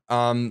 Yeah.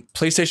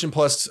 PlayStation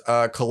Plus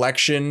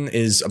collection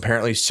is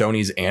apparently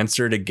Sony's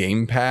answer to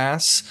Game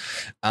Pass.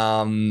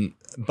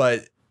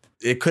 But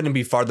it couldn't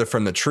be farther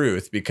from the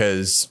truth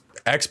because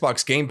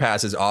Xbox Game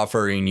Pass is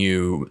offering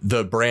you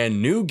the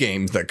brand new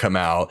games that come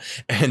out,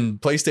 and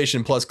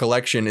PlayStation Plus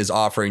collection is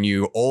offering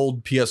you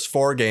old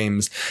PS4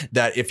 games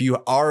that if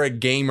you are a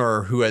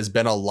gamer who has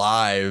been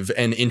alive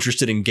and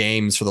interested in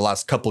games for the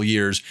last couple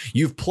years,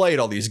 you've played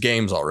all these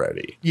games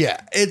already. Yeah,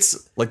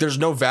 it's like there's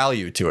no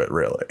value to it,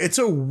 really. It's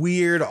a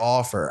weird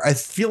offer. I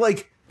feel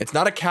like it's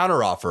not a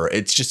counter offer.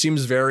 It just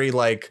seems very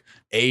like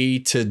A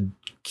to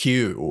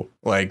Q.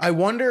 Like I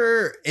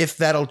wonder if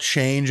that'll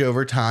change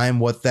over time,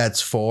 what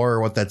that's for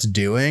or what that's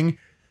doing.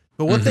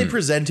 But what they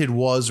presented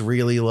was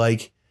really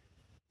like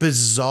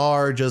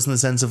bizarre, just in the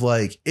sense of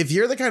like, if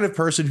you're the kind of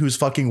person who's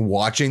fucking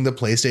watching the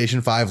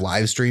PlayStation 5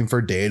 live stream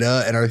for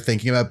data and are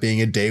thinking about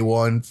being a day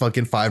one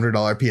fucking $500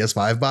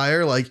 PS5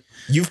 buyer, like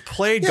you've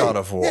played God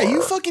of War. Yeah,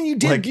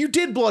 you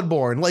did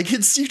Bloodborne. Like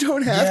you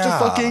don't have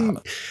to fucking,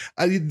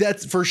 I mean,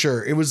 that's for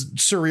sure. It was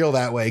surreal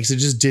that way because it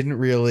just didn't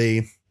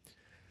really.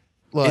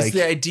 Like, is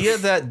the idea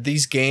that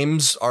these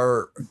games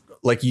are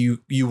like you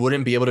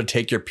wouldn't be able to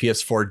take your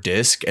PS4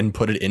 disc and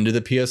put it into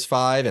the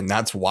PS5 and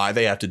that's why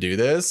they have to do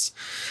this?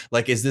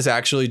 Like, is this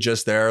actually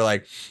just their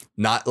like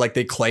not like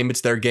they claim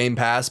it's their Game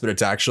Pass, but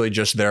it's actually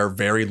just their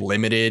very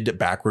limited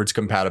backwards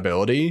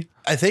compatibility?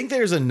 I think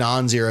there's a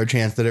non-zero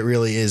chance that it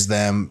really is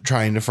them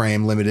trying to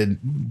frame limited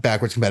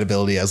backwards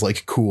compatibility as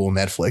like cool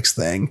Netflix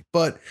thing.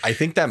 But I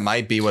think that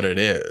might be what it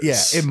is.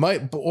 Yeah, it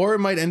might, or it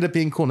might end up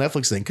being cool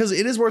Netflix thing because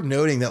it is worth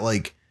noting that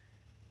like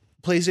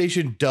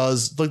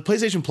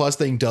PlayStation Plus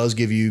thing does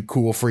give you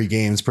cool free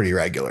games pretty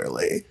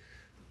regularly.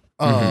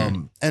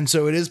 And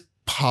so it is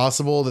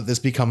possible that this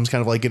becomes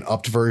kind of like an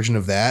upped version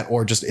of that,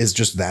 or just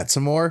that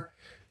some more,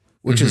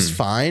 which is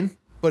fine.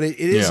 But it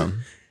is,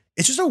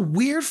 it's just a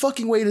weird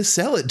fucking way to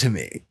sell it to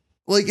me.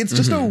 Like, it's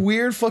just a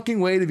weird fucking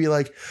way to be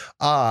like,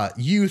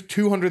 you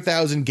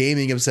 200,000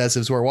 gaming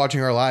obsessives who are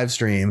watching our live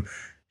stream,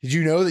 did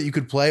you know that you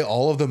could play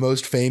all of the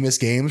most famous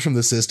games from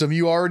the system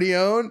you already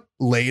own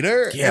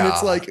later? Yeah. And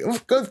it's like,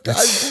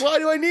 why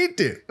do I need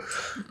to?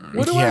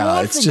 What do I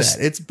want from that?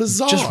 It's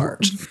bizarre.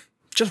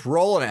 Just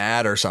roll an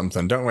ad or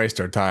something. Don't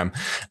waste our time.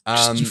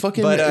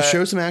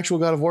 Show some actual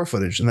God of War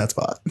footage in that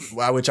spot.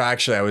 Which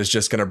I was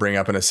just going to bring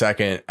up in a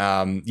second.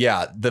 They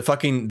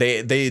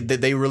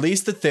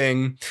released the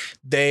thing.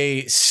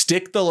 They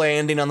stick the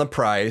landing on the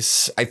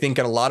price. I think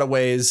in a lot of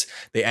ways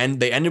they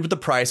ended with the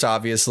price,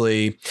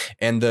 obviously,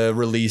 and the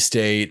release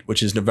date,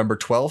 which is November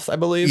 12th, I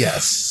believe.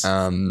 Yes.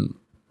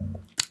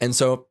 And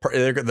so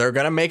they're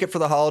going to make it for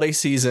the holiday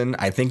season.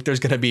 I think there's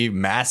going to be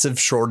massive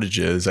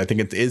shortages. I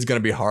think it is going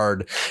to be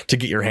hard to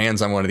get your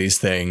hands on one of these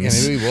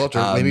things.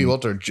 Yeah, maybe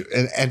Walter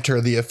enter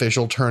the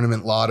official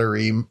tournament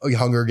lottery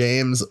Hunger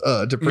Games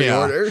to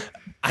pre-order.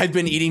 I've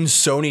been eating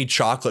Sony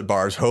chocolate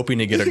bars hoping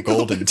to get a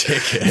golden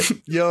ticket.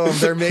 Yo,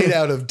 they're made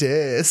out of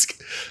disc.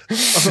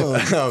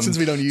 Since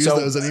we don't use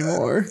those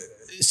anymore.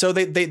 So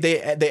they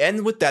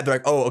end with that. They're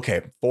like, oh,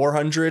 okay,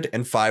 400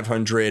 and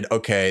 500.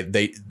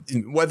 Okay,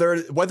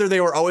 whether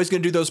they were always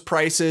going to do those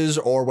prices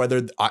or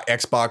whether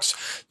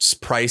Xbox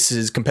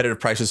prices, competitive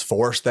prices,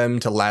 forced them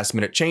to last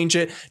minute change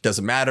it,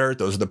 doesn't matter.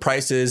 Those are the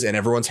prices, and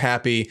everyone's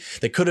happy.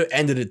 They could have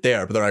ended it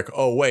there, but they're like,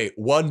 oh wait,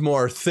 one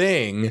more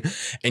thing,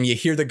 and you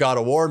hear the God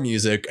of War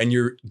music, and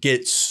you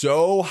get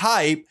so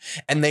hype,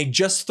 and they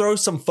just throw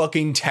some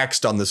fucking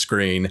text on the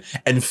screen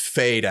and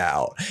fade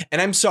out. And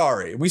I'm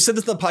sorry, we said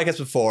this in the podcast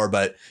before,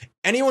 but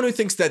anyone who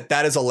thinks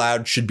that is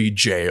allowed should be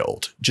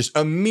jailed. Just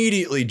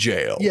immediately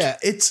jailed. Yeah,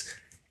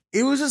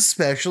 it was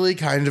especially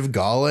kind of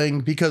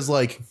galling because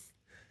like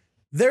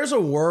there's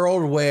a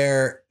world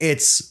where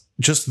it's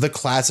just the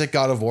classic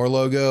God of War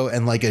logo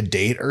and like a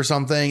date or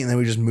something, and then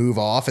we just move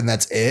off and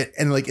that's it.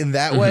 And like in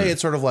that way,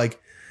 it's sort of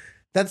like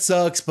that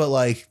sucks, but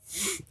like,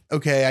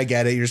 okay, I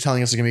get it. You're just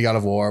telling us it's gonna be God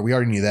of War. We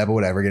already knew that, but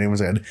whatever. Getting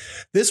was good.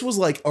 This was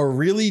like a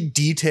really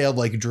detailed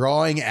like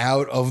drawing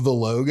out of the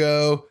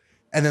logo.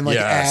 And then like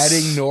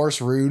adding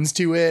Norse runes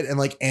to it and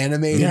like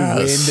animating wind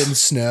and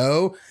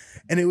snow.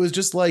 And it was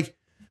just like,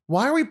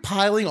 why are we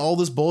piling all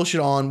this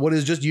bullshit on what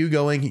is just you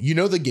going, you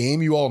know, the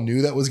game you all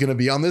knew that was going to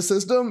be on this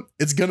system?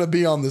 It's going to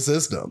be on the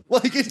system.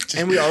 Like,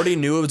 and we already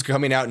knew it was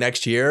coming out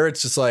next year.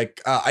 It's just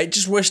like, I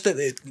just wish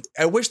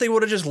I wish they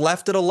would have just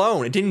left it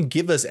alone. It didn't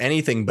give us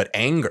anything but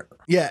anger.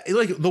 Yeah.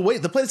 Like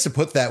the place to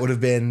put that would have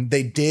been,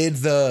 they did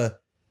the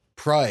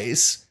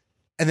price.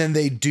 And then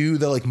they do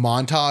the like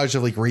montage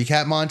of like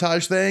recap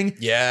montage thing.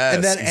 Yeah.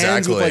 And that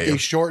ends with like a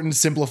shortened,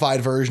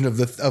 simplified version of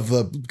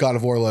the God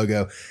of War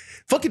logo.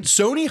 Fucking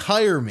Sony,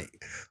 hire me.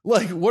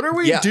 Like, what are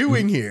we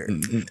doing here?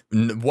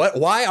 What?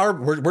 Why are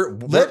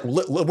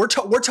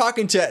we're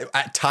talking to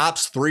at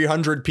tops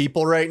 300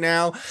 people right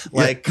now?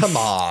 Like, come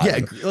on. Yeah,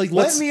 like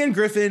let me and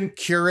Griffin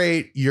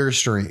curate your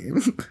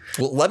stream.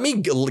 Well, let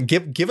me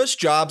give us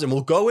jobs, and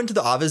we'll go into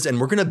the office, and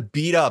we're gonna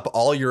beat up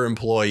all your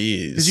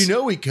employees. Because you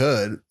know we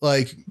could.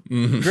 Like,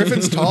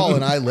 Griffin's tall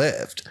and I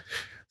lift.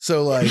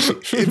 So like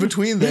in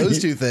between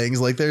those two things,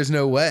 like there's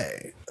no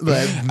way.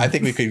 But I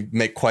think we could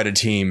make quite a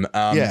team.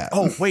 Yeah.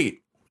 Oh wait.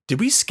 Did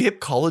we skip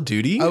Call of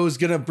Duty? I was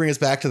going to bring us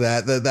back to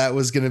that. That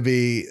was going to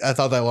be, I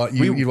thought that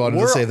you wanted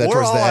to say that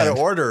towards the end. We're all out of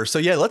order. So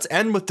yeah, let's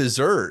end with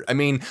dessert. I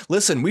mean,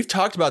 listen, we've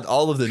talked about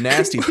all of the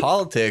nasty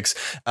politics.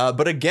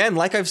 But again,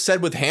 like I've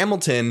said with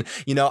Hamilton,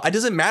 you know, it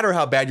doesn't matter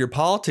how bad your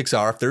politics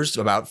are if there's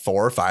about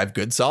 4 or 5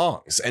 good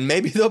songs. And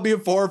maybe there'll be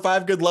 4 or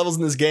 5 good levels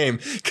in this game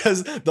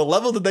because the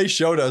level that they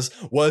showed us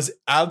was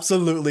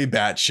absolutely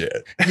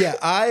batshit.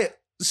 Yeah,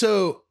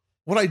 so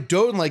what I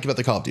don't like about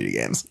the Call of Duty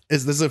games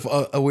is this is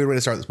a weird way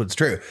to start this, but it's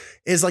true.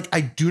 Is like I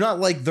do not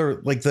like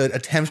the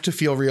attempt to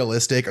feel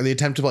realistic or the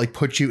attempt to like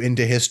put you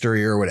into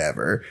history or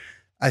whatever.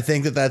 I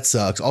think that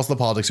sucks. Also, the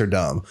politics are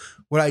dumb.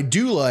 What I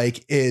do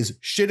like is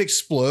shit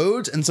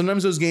explodes, and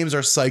sometimes those games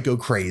are psycho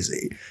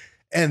crazy.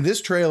 And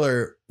this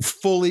trailer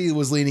fully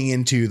was leaning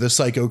into the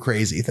psycho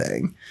crazy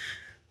thing.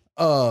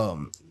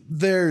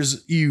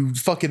 There's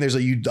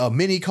a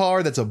mini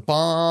car that's a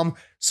bomb.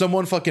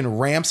 Someone fucking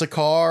ramps a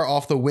car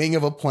off the wing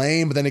of a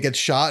plane, but then it gets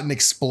shot and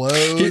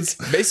explodes.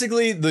 It's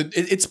basically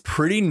it's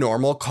pretty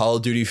normal Call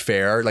of Duty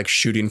fare, like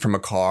shooting from a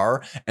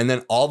car, and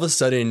then all of a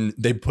sudden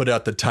they put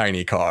out the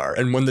tiny car,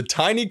 and when the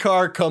tiny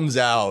car comes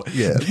out,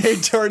 they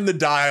turn the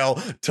dial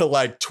to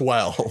like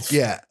 12.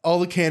 Yeah, all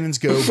the cannons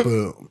go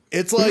boom.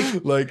 It's like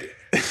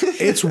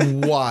it's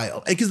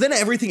wild because then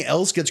everything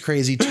else gets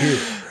crazy too.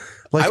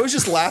 Like, I was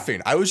just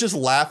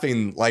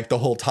laughing like the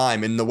whole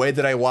time in the way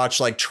that I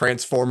watched like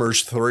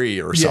Transformers 3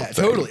 or something. Yeah,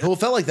 totally. Well, it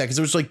felt like that because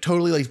it was like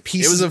totally like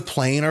pieces of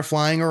plane are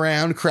flying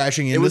around,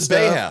 crashing into stuff.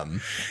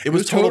 Mayhem. It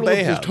was total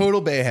mayhem. It was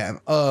total mayhem.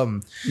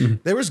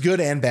 There was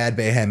good and bad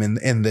mayhem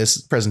in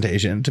this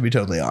presentation, to be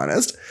totally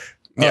honest.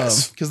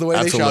 Yes, because the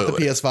way they shot the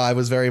PS5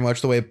 was very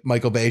much the way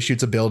Michael Bay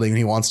shoots a building and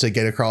he wants to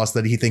get across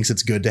that he thinks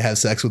it's good to have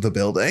sex with a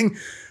building.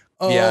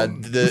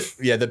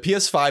 The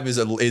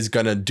PS5 is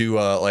gonna do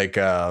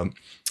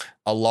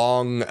a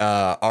long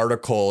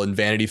article in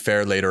Vanity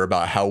Fair later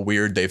about how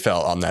weird they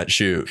felt on that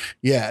shoot.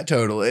 Yeah,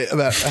 totally.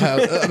 About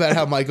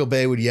how Michael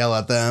Bay would yell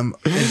at them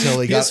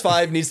until he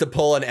PS5 needs to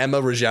pull an Emma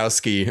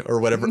Rajkowski or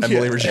whatever.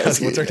 Emily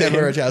Rajkowski. What's her name?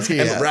 Emma Rajkowski.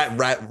 Yeah.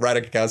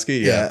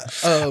 Radikowski. Yeah.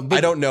 I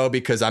don't know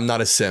because I'm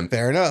not a simp.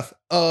 Fair enough.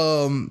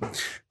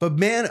 But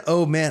man,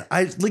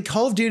 I like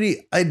Call of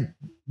Duty.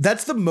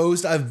 That's the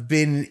most I've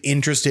been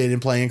interested in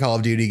playing a Call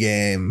of Duty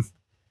game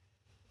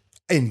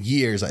in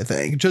years, I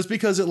think, just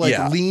because it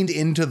leaned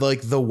into like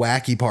the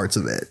wacky parts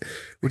of it,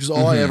 which is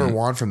all I ever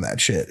want from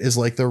that shit is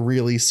like the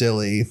really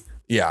silly.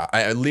 Yeah,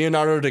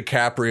 Leonardo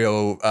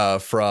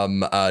DiCaprio from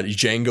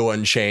Django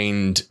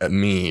Unchained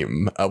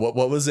meme.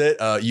 What was it?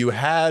 You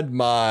had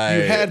my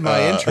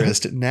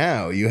interest.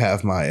 Now you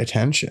have my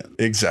attention.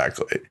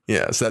 Exactly.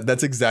 Yes,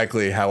 that's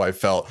exactly how I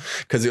felt.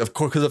 Because of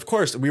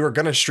course we were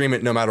gonna stream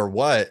it no matter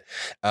what.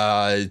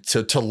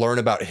 To learn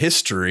about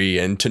history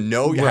and to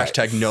know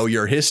hashtag know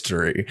your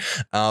history.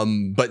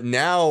 But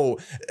now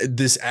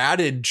this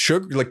added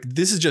sugar, like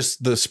this is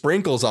just the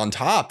sprinkles on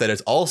top that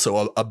it's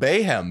also a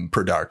Bayhem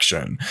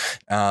production.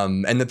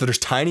 And that there's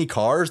tiny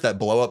cars that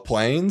blow up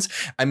planes.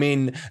 I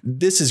mean,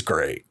 this is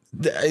great.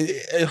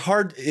 It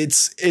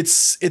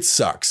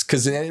sucks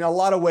because in a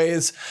lot of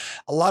ways,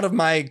 a lot of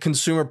my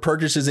consumer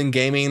purchases in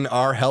gaming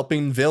are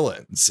helping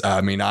villains.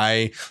 I mean,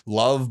 I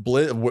love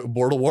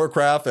World of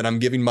Warcraft and I'm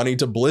giving money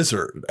to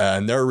Blizzard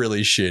and they're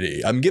really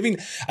shitty.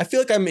 I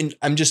feel like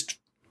I'm just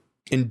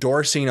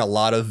endorsing a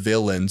lot of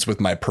villains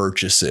with my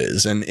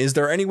purchases. And is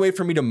there any way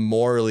for me to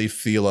morally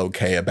feel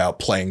okay about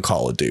playing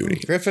Call of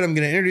Duty? Griffin, I'm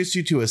going to introduce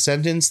you to a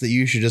sentence that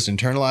you should just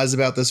internalize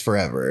about this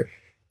forever.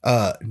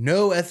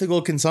 No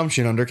ethical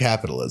consumption under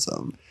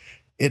capitalism.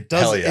 It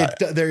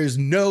doesn't. There is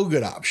no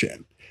good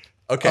option.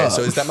 Okay,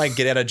 so is that my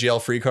get out of jail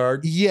free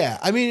card? Yeah,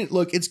 I mean,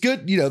 look, it's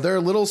good. You know, there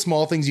are little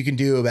small things you can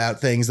do about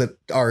things that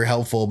are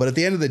helpful, but at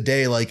the end of the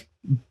day, like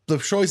the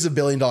choice of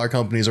billion-dollar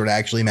companies are what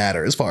actually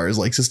matter as far as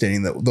like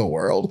sustaining the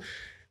world.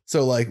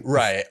 So like,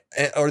 right,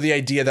 or the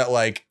idea that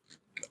like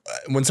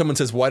when someone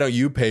says, why don't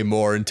you pay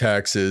more in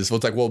taxes? Well,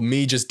 it's like, well,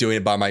 me just doing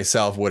it by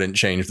myself wouldn't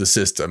change the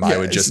system. I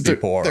would just be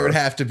poor. There would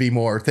have to be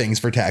more things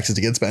for taxes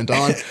to get spent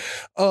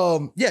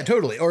on. Yeah,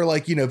 totally. Or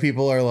like, you know,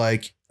 people are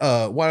like,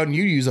 why don't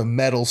you use a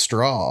metal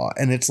straw?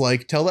 And it's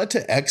like, tell that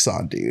to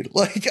Exxon, dude.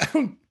 Like,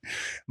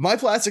 my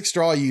plastic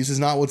straw use is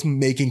not what's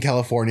making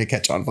California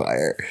catch on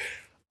fire.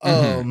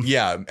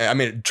 Yeah, I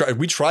mean,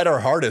 we tried our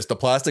hardest. The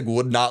plastic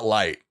would not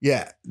light.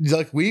 Yeah,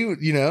 like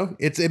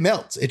it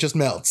melts. It just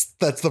melts.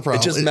 That's the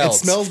problem. It just melts.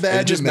 It smells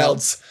bad. It just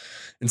melts.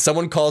 And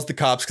someone calls the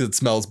cops because it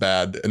smells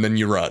bad, and then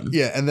you run.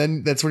 Yeah, and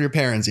then that's when your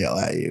parents yell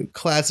at you.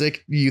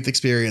 Classic youth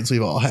experience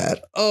we've all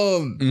had.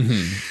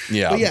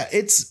 Yeah, but yeah,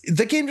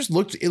 the game just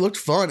looked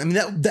fun. I mean,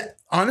 that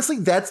honestly,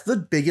 that's the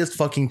biggest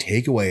fucking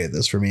takeaway of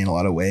this for me in a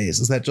lot of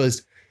ways. Is that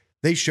just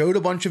they showed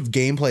a bunch of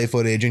gameplay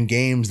footage and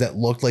games that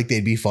looked like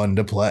they'd be fun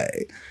to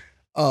play.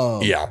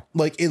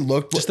 Like it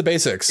looked just the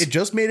basics. It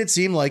just made it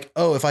seem like,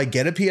 oh, if I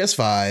get a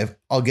PS5,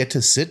 I'll get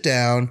to sit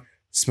down,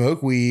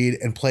 smoke weed,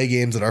 and play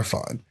games that are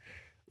fun.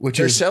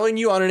 They're selling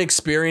you on an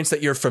experience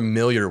that you're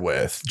familiar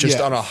with, just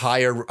on a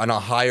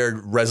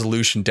higher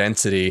resolution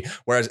density,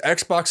 whereas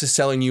Xbox is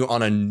selling you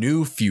on a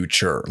new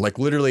future, like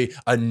literally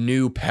a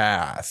new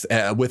path,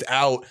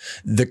 without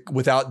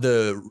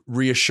the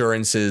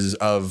reassurances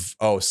of,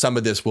 oh, some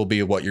of this will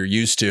be what you're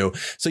used to.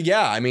 So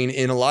yeah, I mean,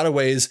 in a lot of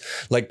ways,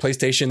 like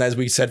PlayStation, as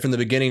we said from the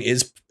beginning,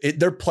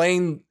 they're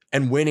playing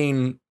and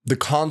winning the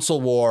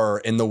console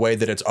war in the way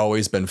that it's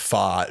always been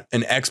fought.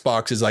 And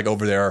Xbox is like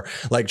over there,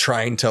 like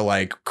trying to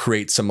like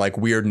create some like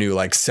weird new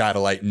like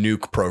satellite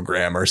nuke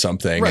program or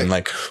something. Right. And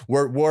like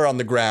we're on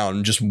the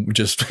ground, just,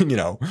 you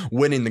know,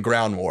 winning the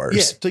ground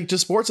wars. Yeah. To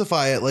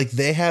sportsify it, like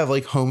they have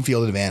like home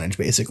field advantage,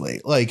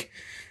 basically. Like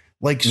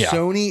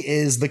Sony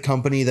is the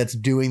company that's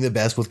doing the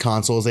best with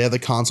consoles. They have the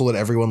console that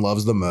everyone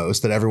loves the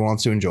most, that everyone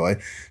wants to enjoy.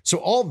 So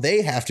all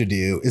they have to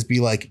do is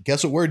be like,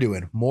 guess what we're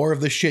doing? More of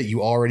the shit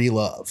you already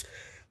love.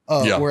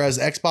 Whereas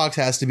Xbox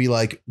has to be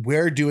like,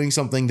 we're doing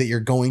something that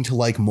you're going to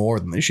like more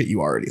than the shit you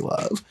already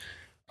love.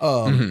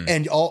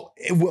 And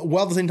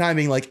while at the same time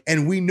being like,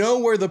 and we know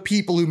we're the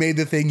people who made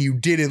the thing you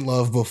didn't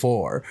love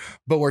before,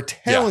 but we're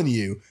telling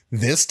you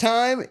this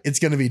time it's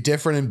going to be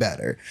different and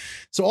better.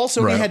 So all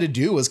Sony had to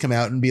do was come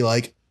out and be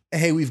like,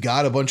 hey, we've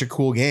got a bunch of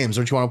cool games.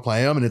 Don't you want to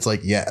play them? And it's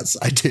like, yes,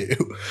 I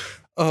do.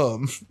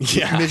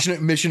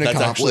 Mission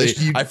accomplished.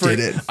 Actually,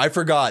 did it. I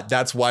forgot.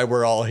 That's why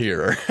we're all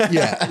here.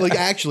 Yeah. Like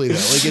actually though,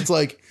 like it's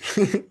like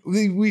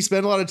we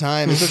spend a lot of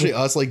time, especially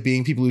us, like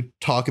being people who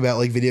talk about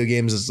like video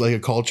games as like a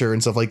culture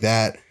and stuff like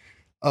that.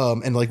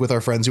 And like with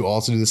our friends who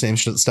also do the same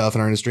stuff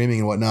and are into streaming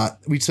and whatnot,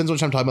 we spend so much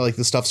time talking about like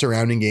the stuff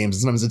surrounding games.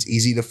 And sometimes it's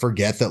easy to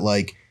forget that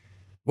like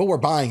what we're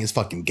buying is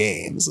fucking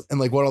games, and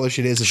like what all this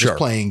shit is just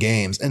playing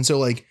games. And so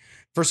like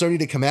for Sony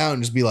to come out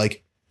and just be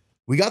like,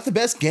 we got the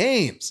best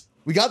games.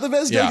 We got the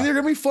best games. They're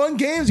going to be fun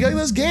games. You got the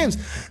best games.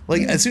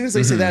 Like, as soon as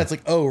they say that, it's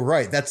like, oh,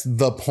 right. That's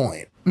the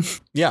point.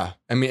 Yeah.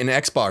 I mean, in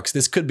Xbox,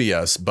 this could be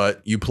us,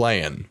 but you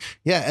playing.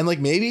 Yeah. And like,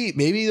 maybe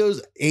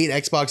those 8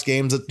 Xbox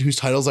games whose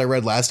titles I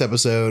read last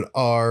episode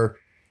are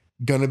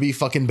going to be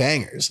fucking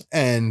bangers.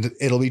 And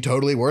it'll be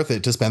totally worth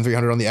it to spend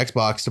 $300 on the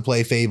Xbox to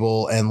play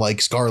Fable and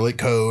like Scarlet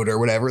Code or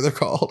whatever they're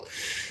called.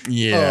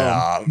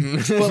 Yeah.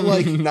 But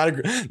like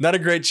not a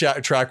great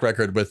track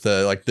record with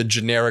the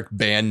generic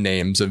band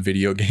names of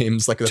video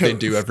games like that they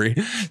do every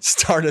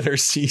start of their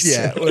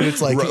season. Yeah. When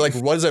it's like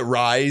what is it?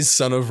 Rise,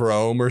 Son of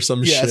Rome or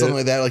some shit. Yeah, something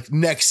like that. Like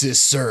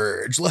Nexus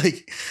Surge.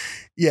 Like,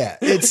 yeah,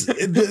 it's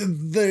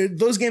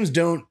those games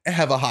don't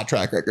have a hot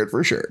track record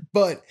for sure.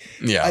 But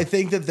I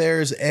think that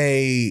there's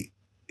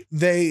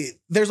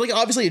there's like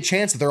obviously a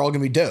chance that they're all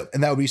gonna be dope,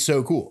 and that would be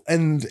so cool.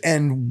 And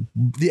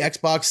the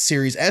Xbox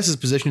Series S is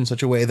positioned in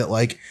such a way that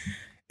like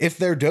if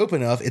they're dope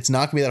enough, it's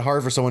not gonna be that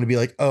hard for someone to be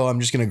like, oh, I'm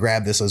just gonna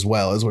grab this as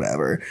well as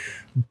whatever.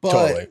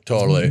 But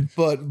Totally.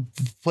 But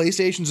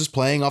PlayStation's just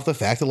playing off the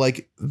fact that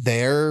like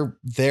they're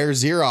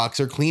Xerox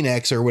or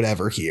Kleenex or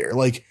whatever here.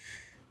 Like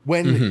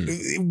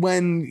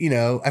when you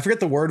know, I forget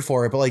the word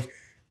for it, but like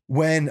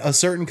when a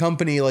certain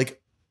company,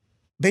 like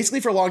basically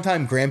for a long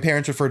time,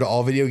 grandparents referred to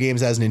all video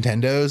games as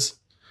Nintendos.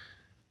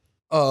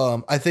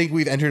 I think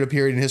we've entered a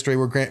period in history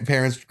where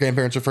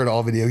grandparents refer to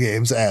all video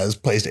games as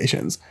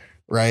PlayStations,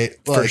 right?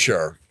 Like, for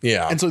sure.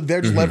 Yeah. And so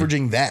they're just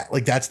leveraging that.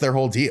 Like that's their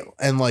whole deal.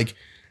 And like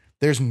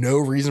there's no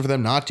reason for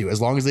them not to,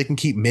 as long as they can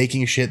keep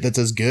making shit that's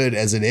as good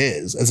as it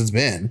is, as it's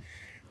been.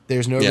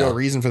 There's no real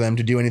reason for them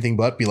to do anything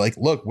but be like,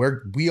 look,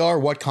 we are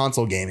what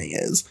console gaming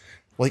is.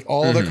 Like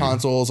all their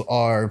consoles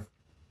are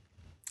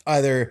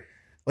either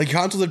like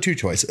consoles have two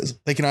choices.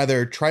 They can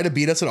either try to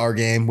beat us at our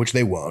game, which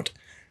they won't,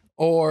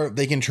 or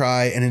they can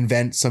try and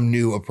invent some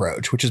new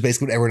approach, which is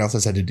basically what everyone else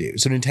has had to do.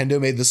 So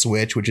Nintendo made the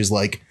Switch, which is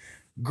like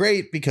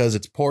great because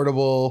it's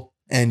portable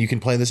and you can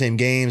play the same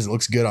games. It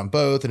looks good on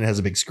both and it has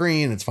a big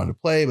screen. It's fun to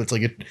play, but it's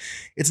like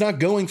it's not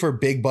going for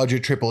big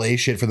budget AAA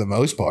shit for the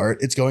most part.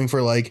 It's going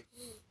for like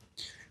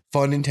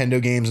fun Nintendo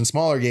games and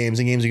smaller games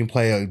and games you can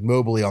play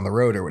mobily on the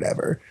road or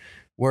whatever.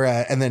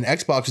 Whereas, and then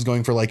Xbox is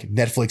going for like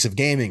Netflix of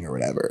gaming or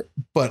whatever.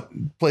 But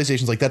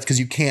PlayStation's like, that's because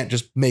you can't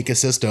just make a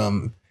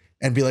system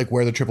and be like,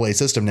 we're the AAA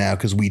system now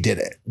because we did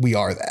it. We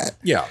are that.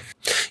 Yeah.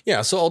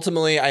 Yeah. So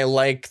ultimately, I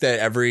like that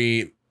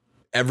every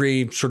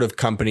sort of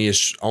company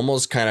is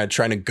almost kind of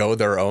trying to go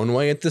their own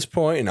way at this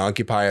point and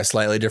occupy a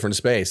slightly different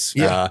space.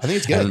 Yeah, I think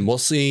it's good. And we'll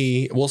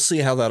see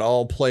how that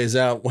all plays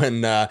out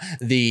when the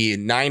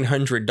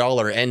 $900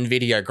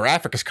 NVIDIA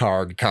graphics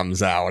card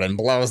comes out and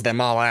blows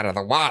them all out of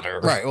the water.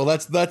 Right. Well,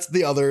 that's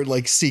the other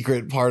like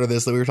secret part of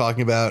this that we were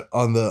talking about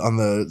on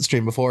the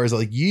stream before is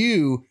like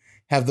you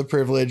have the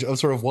privilege of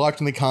sort of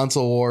watching the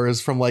console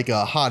wars from like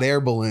a hot air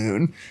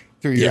balloon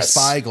through your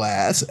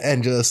spyglass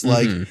and just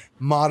like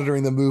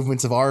monitoring the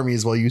movements of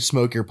armies while you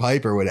smoke your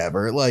pipe or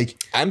whatever. Like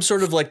I'm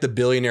sort of like the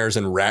billionaires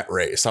in Rat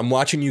Race. I'm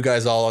watching you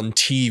guys all on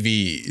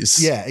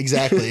TVs. Yeah,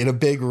 exactly. In a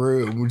big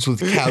room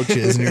with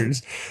couches and you're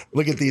just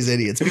look at these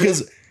idiots,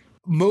 because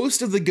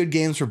most of the good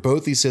games for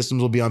both these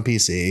systems will be on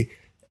PC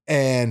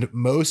and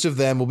most of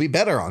them will be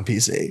better on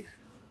PC.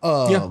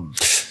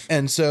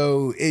 And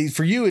so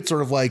for you, it's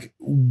sort of like,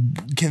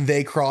 can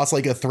they cross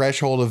like a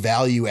threshold of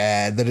value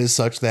add that is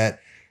such that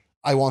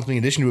I want something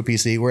in addition to a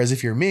PC? Whereas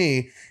if you're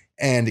me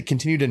and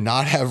continue to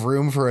not have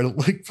room for a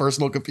like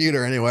personal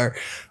computer anywhere,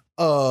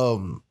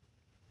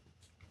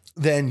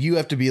 then you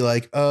have to be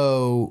like,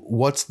 oh,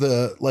 what's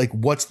the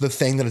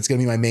thing that it's going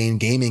to be my main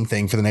gaming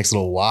thing for the next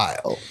little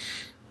while?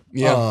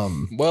 Yeah.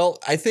 Well,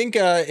 I think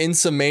in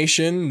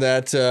summation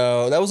that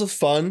was a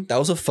fun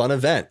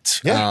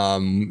event. Yeah.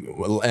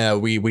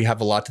 We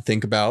have a lot to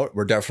think about.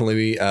 We're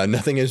definitely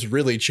nothing has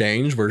really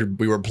changed.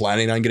 We were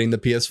planning on getting the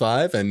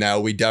PS5 and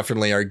now we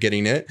definitely are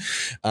getting it.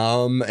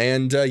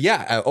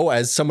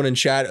 As someone in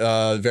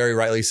chat very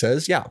rightly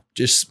says,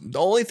 just the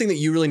only thing that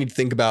you really need to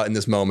think about in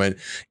this moment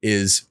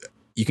is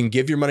you can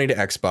give your money to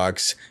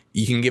Xbox,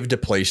 you can give it to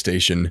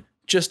PlayStation,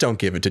 just don't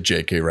give it to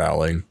J.K.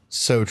 Rowling.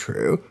 So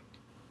true.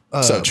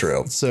 So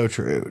true. So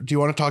true. Do you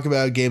want to talk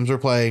about games we're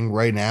playing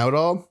right now at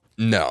all?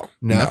 No.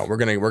 We're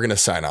gonna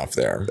sign off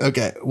there.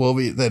 Okay. Well,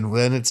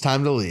 then it's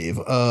time to leave.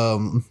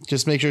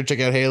 Just make sure to check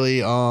out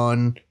Haley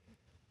on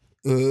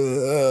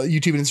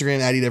YouTube and Instagram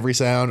at Eat Every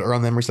Sound or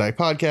on the Emery Stack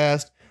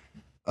Podcast.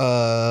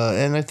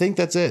 And I think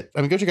that's it. I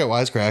mean, go check out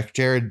Wisecrack.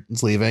 Jared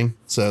is leaving,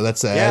 so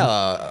that's sad.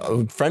 Yeah,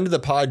 a friend of the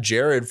pod,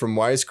 Jared from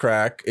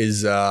Wisecrack,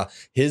 is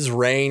his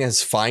reign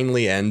has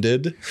finally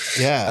ended.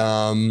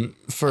 Yeah.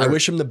 I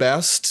wish him the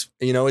best.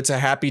 You know, it's a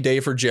happy day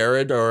for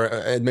Jared,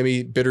 or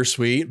maybe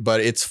bittersweet,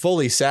 but it's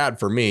fully sad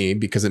for me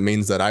because it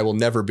means that I will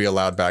never be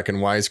allowed back in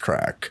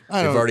Wisecrack.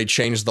 They've already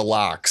changed the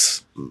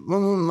locks. We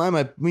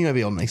might be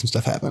able to make some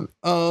stuff happen.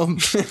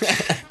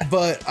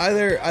 But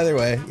either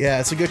way,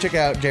 yeah. So go check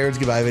out Jared's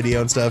goodbye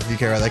video and stuff if you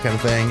care about that kind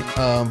of thing.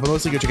 But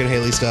mostly go check out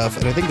Haley's stuff.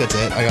 And I think that's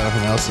it. I got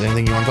nothing else.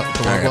 Anything you want to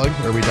plug?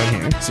 Or are we done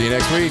here? See you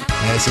next week.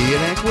 See you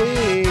next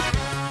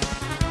week.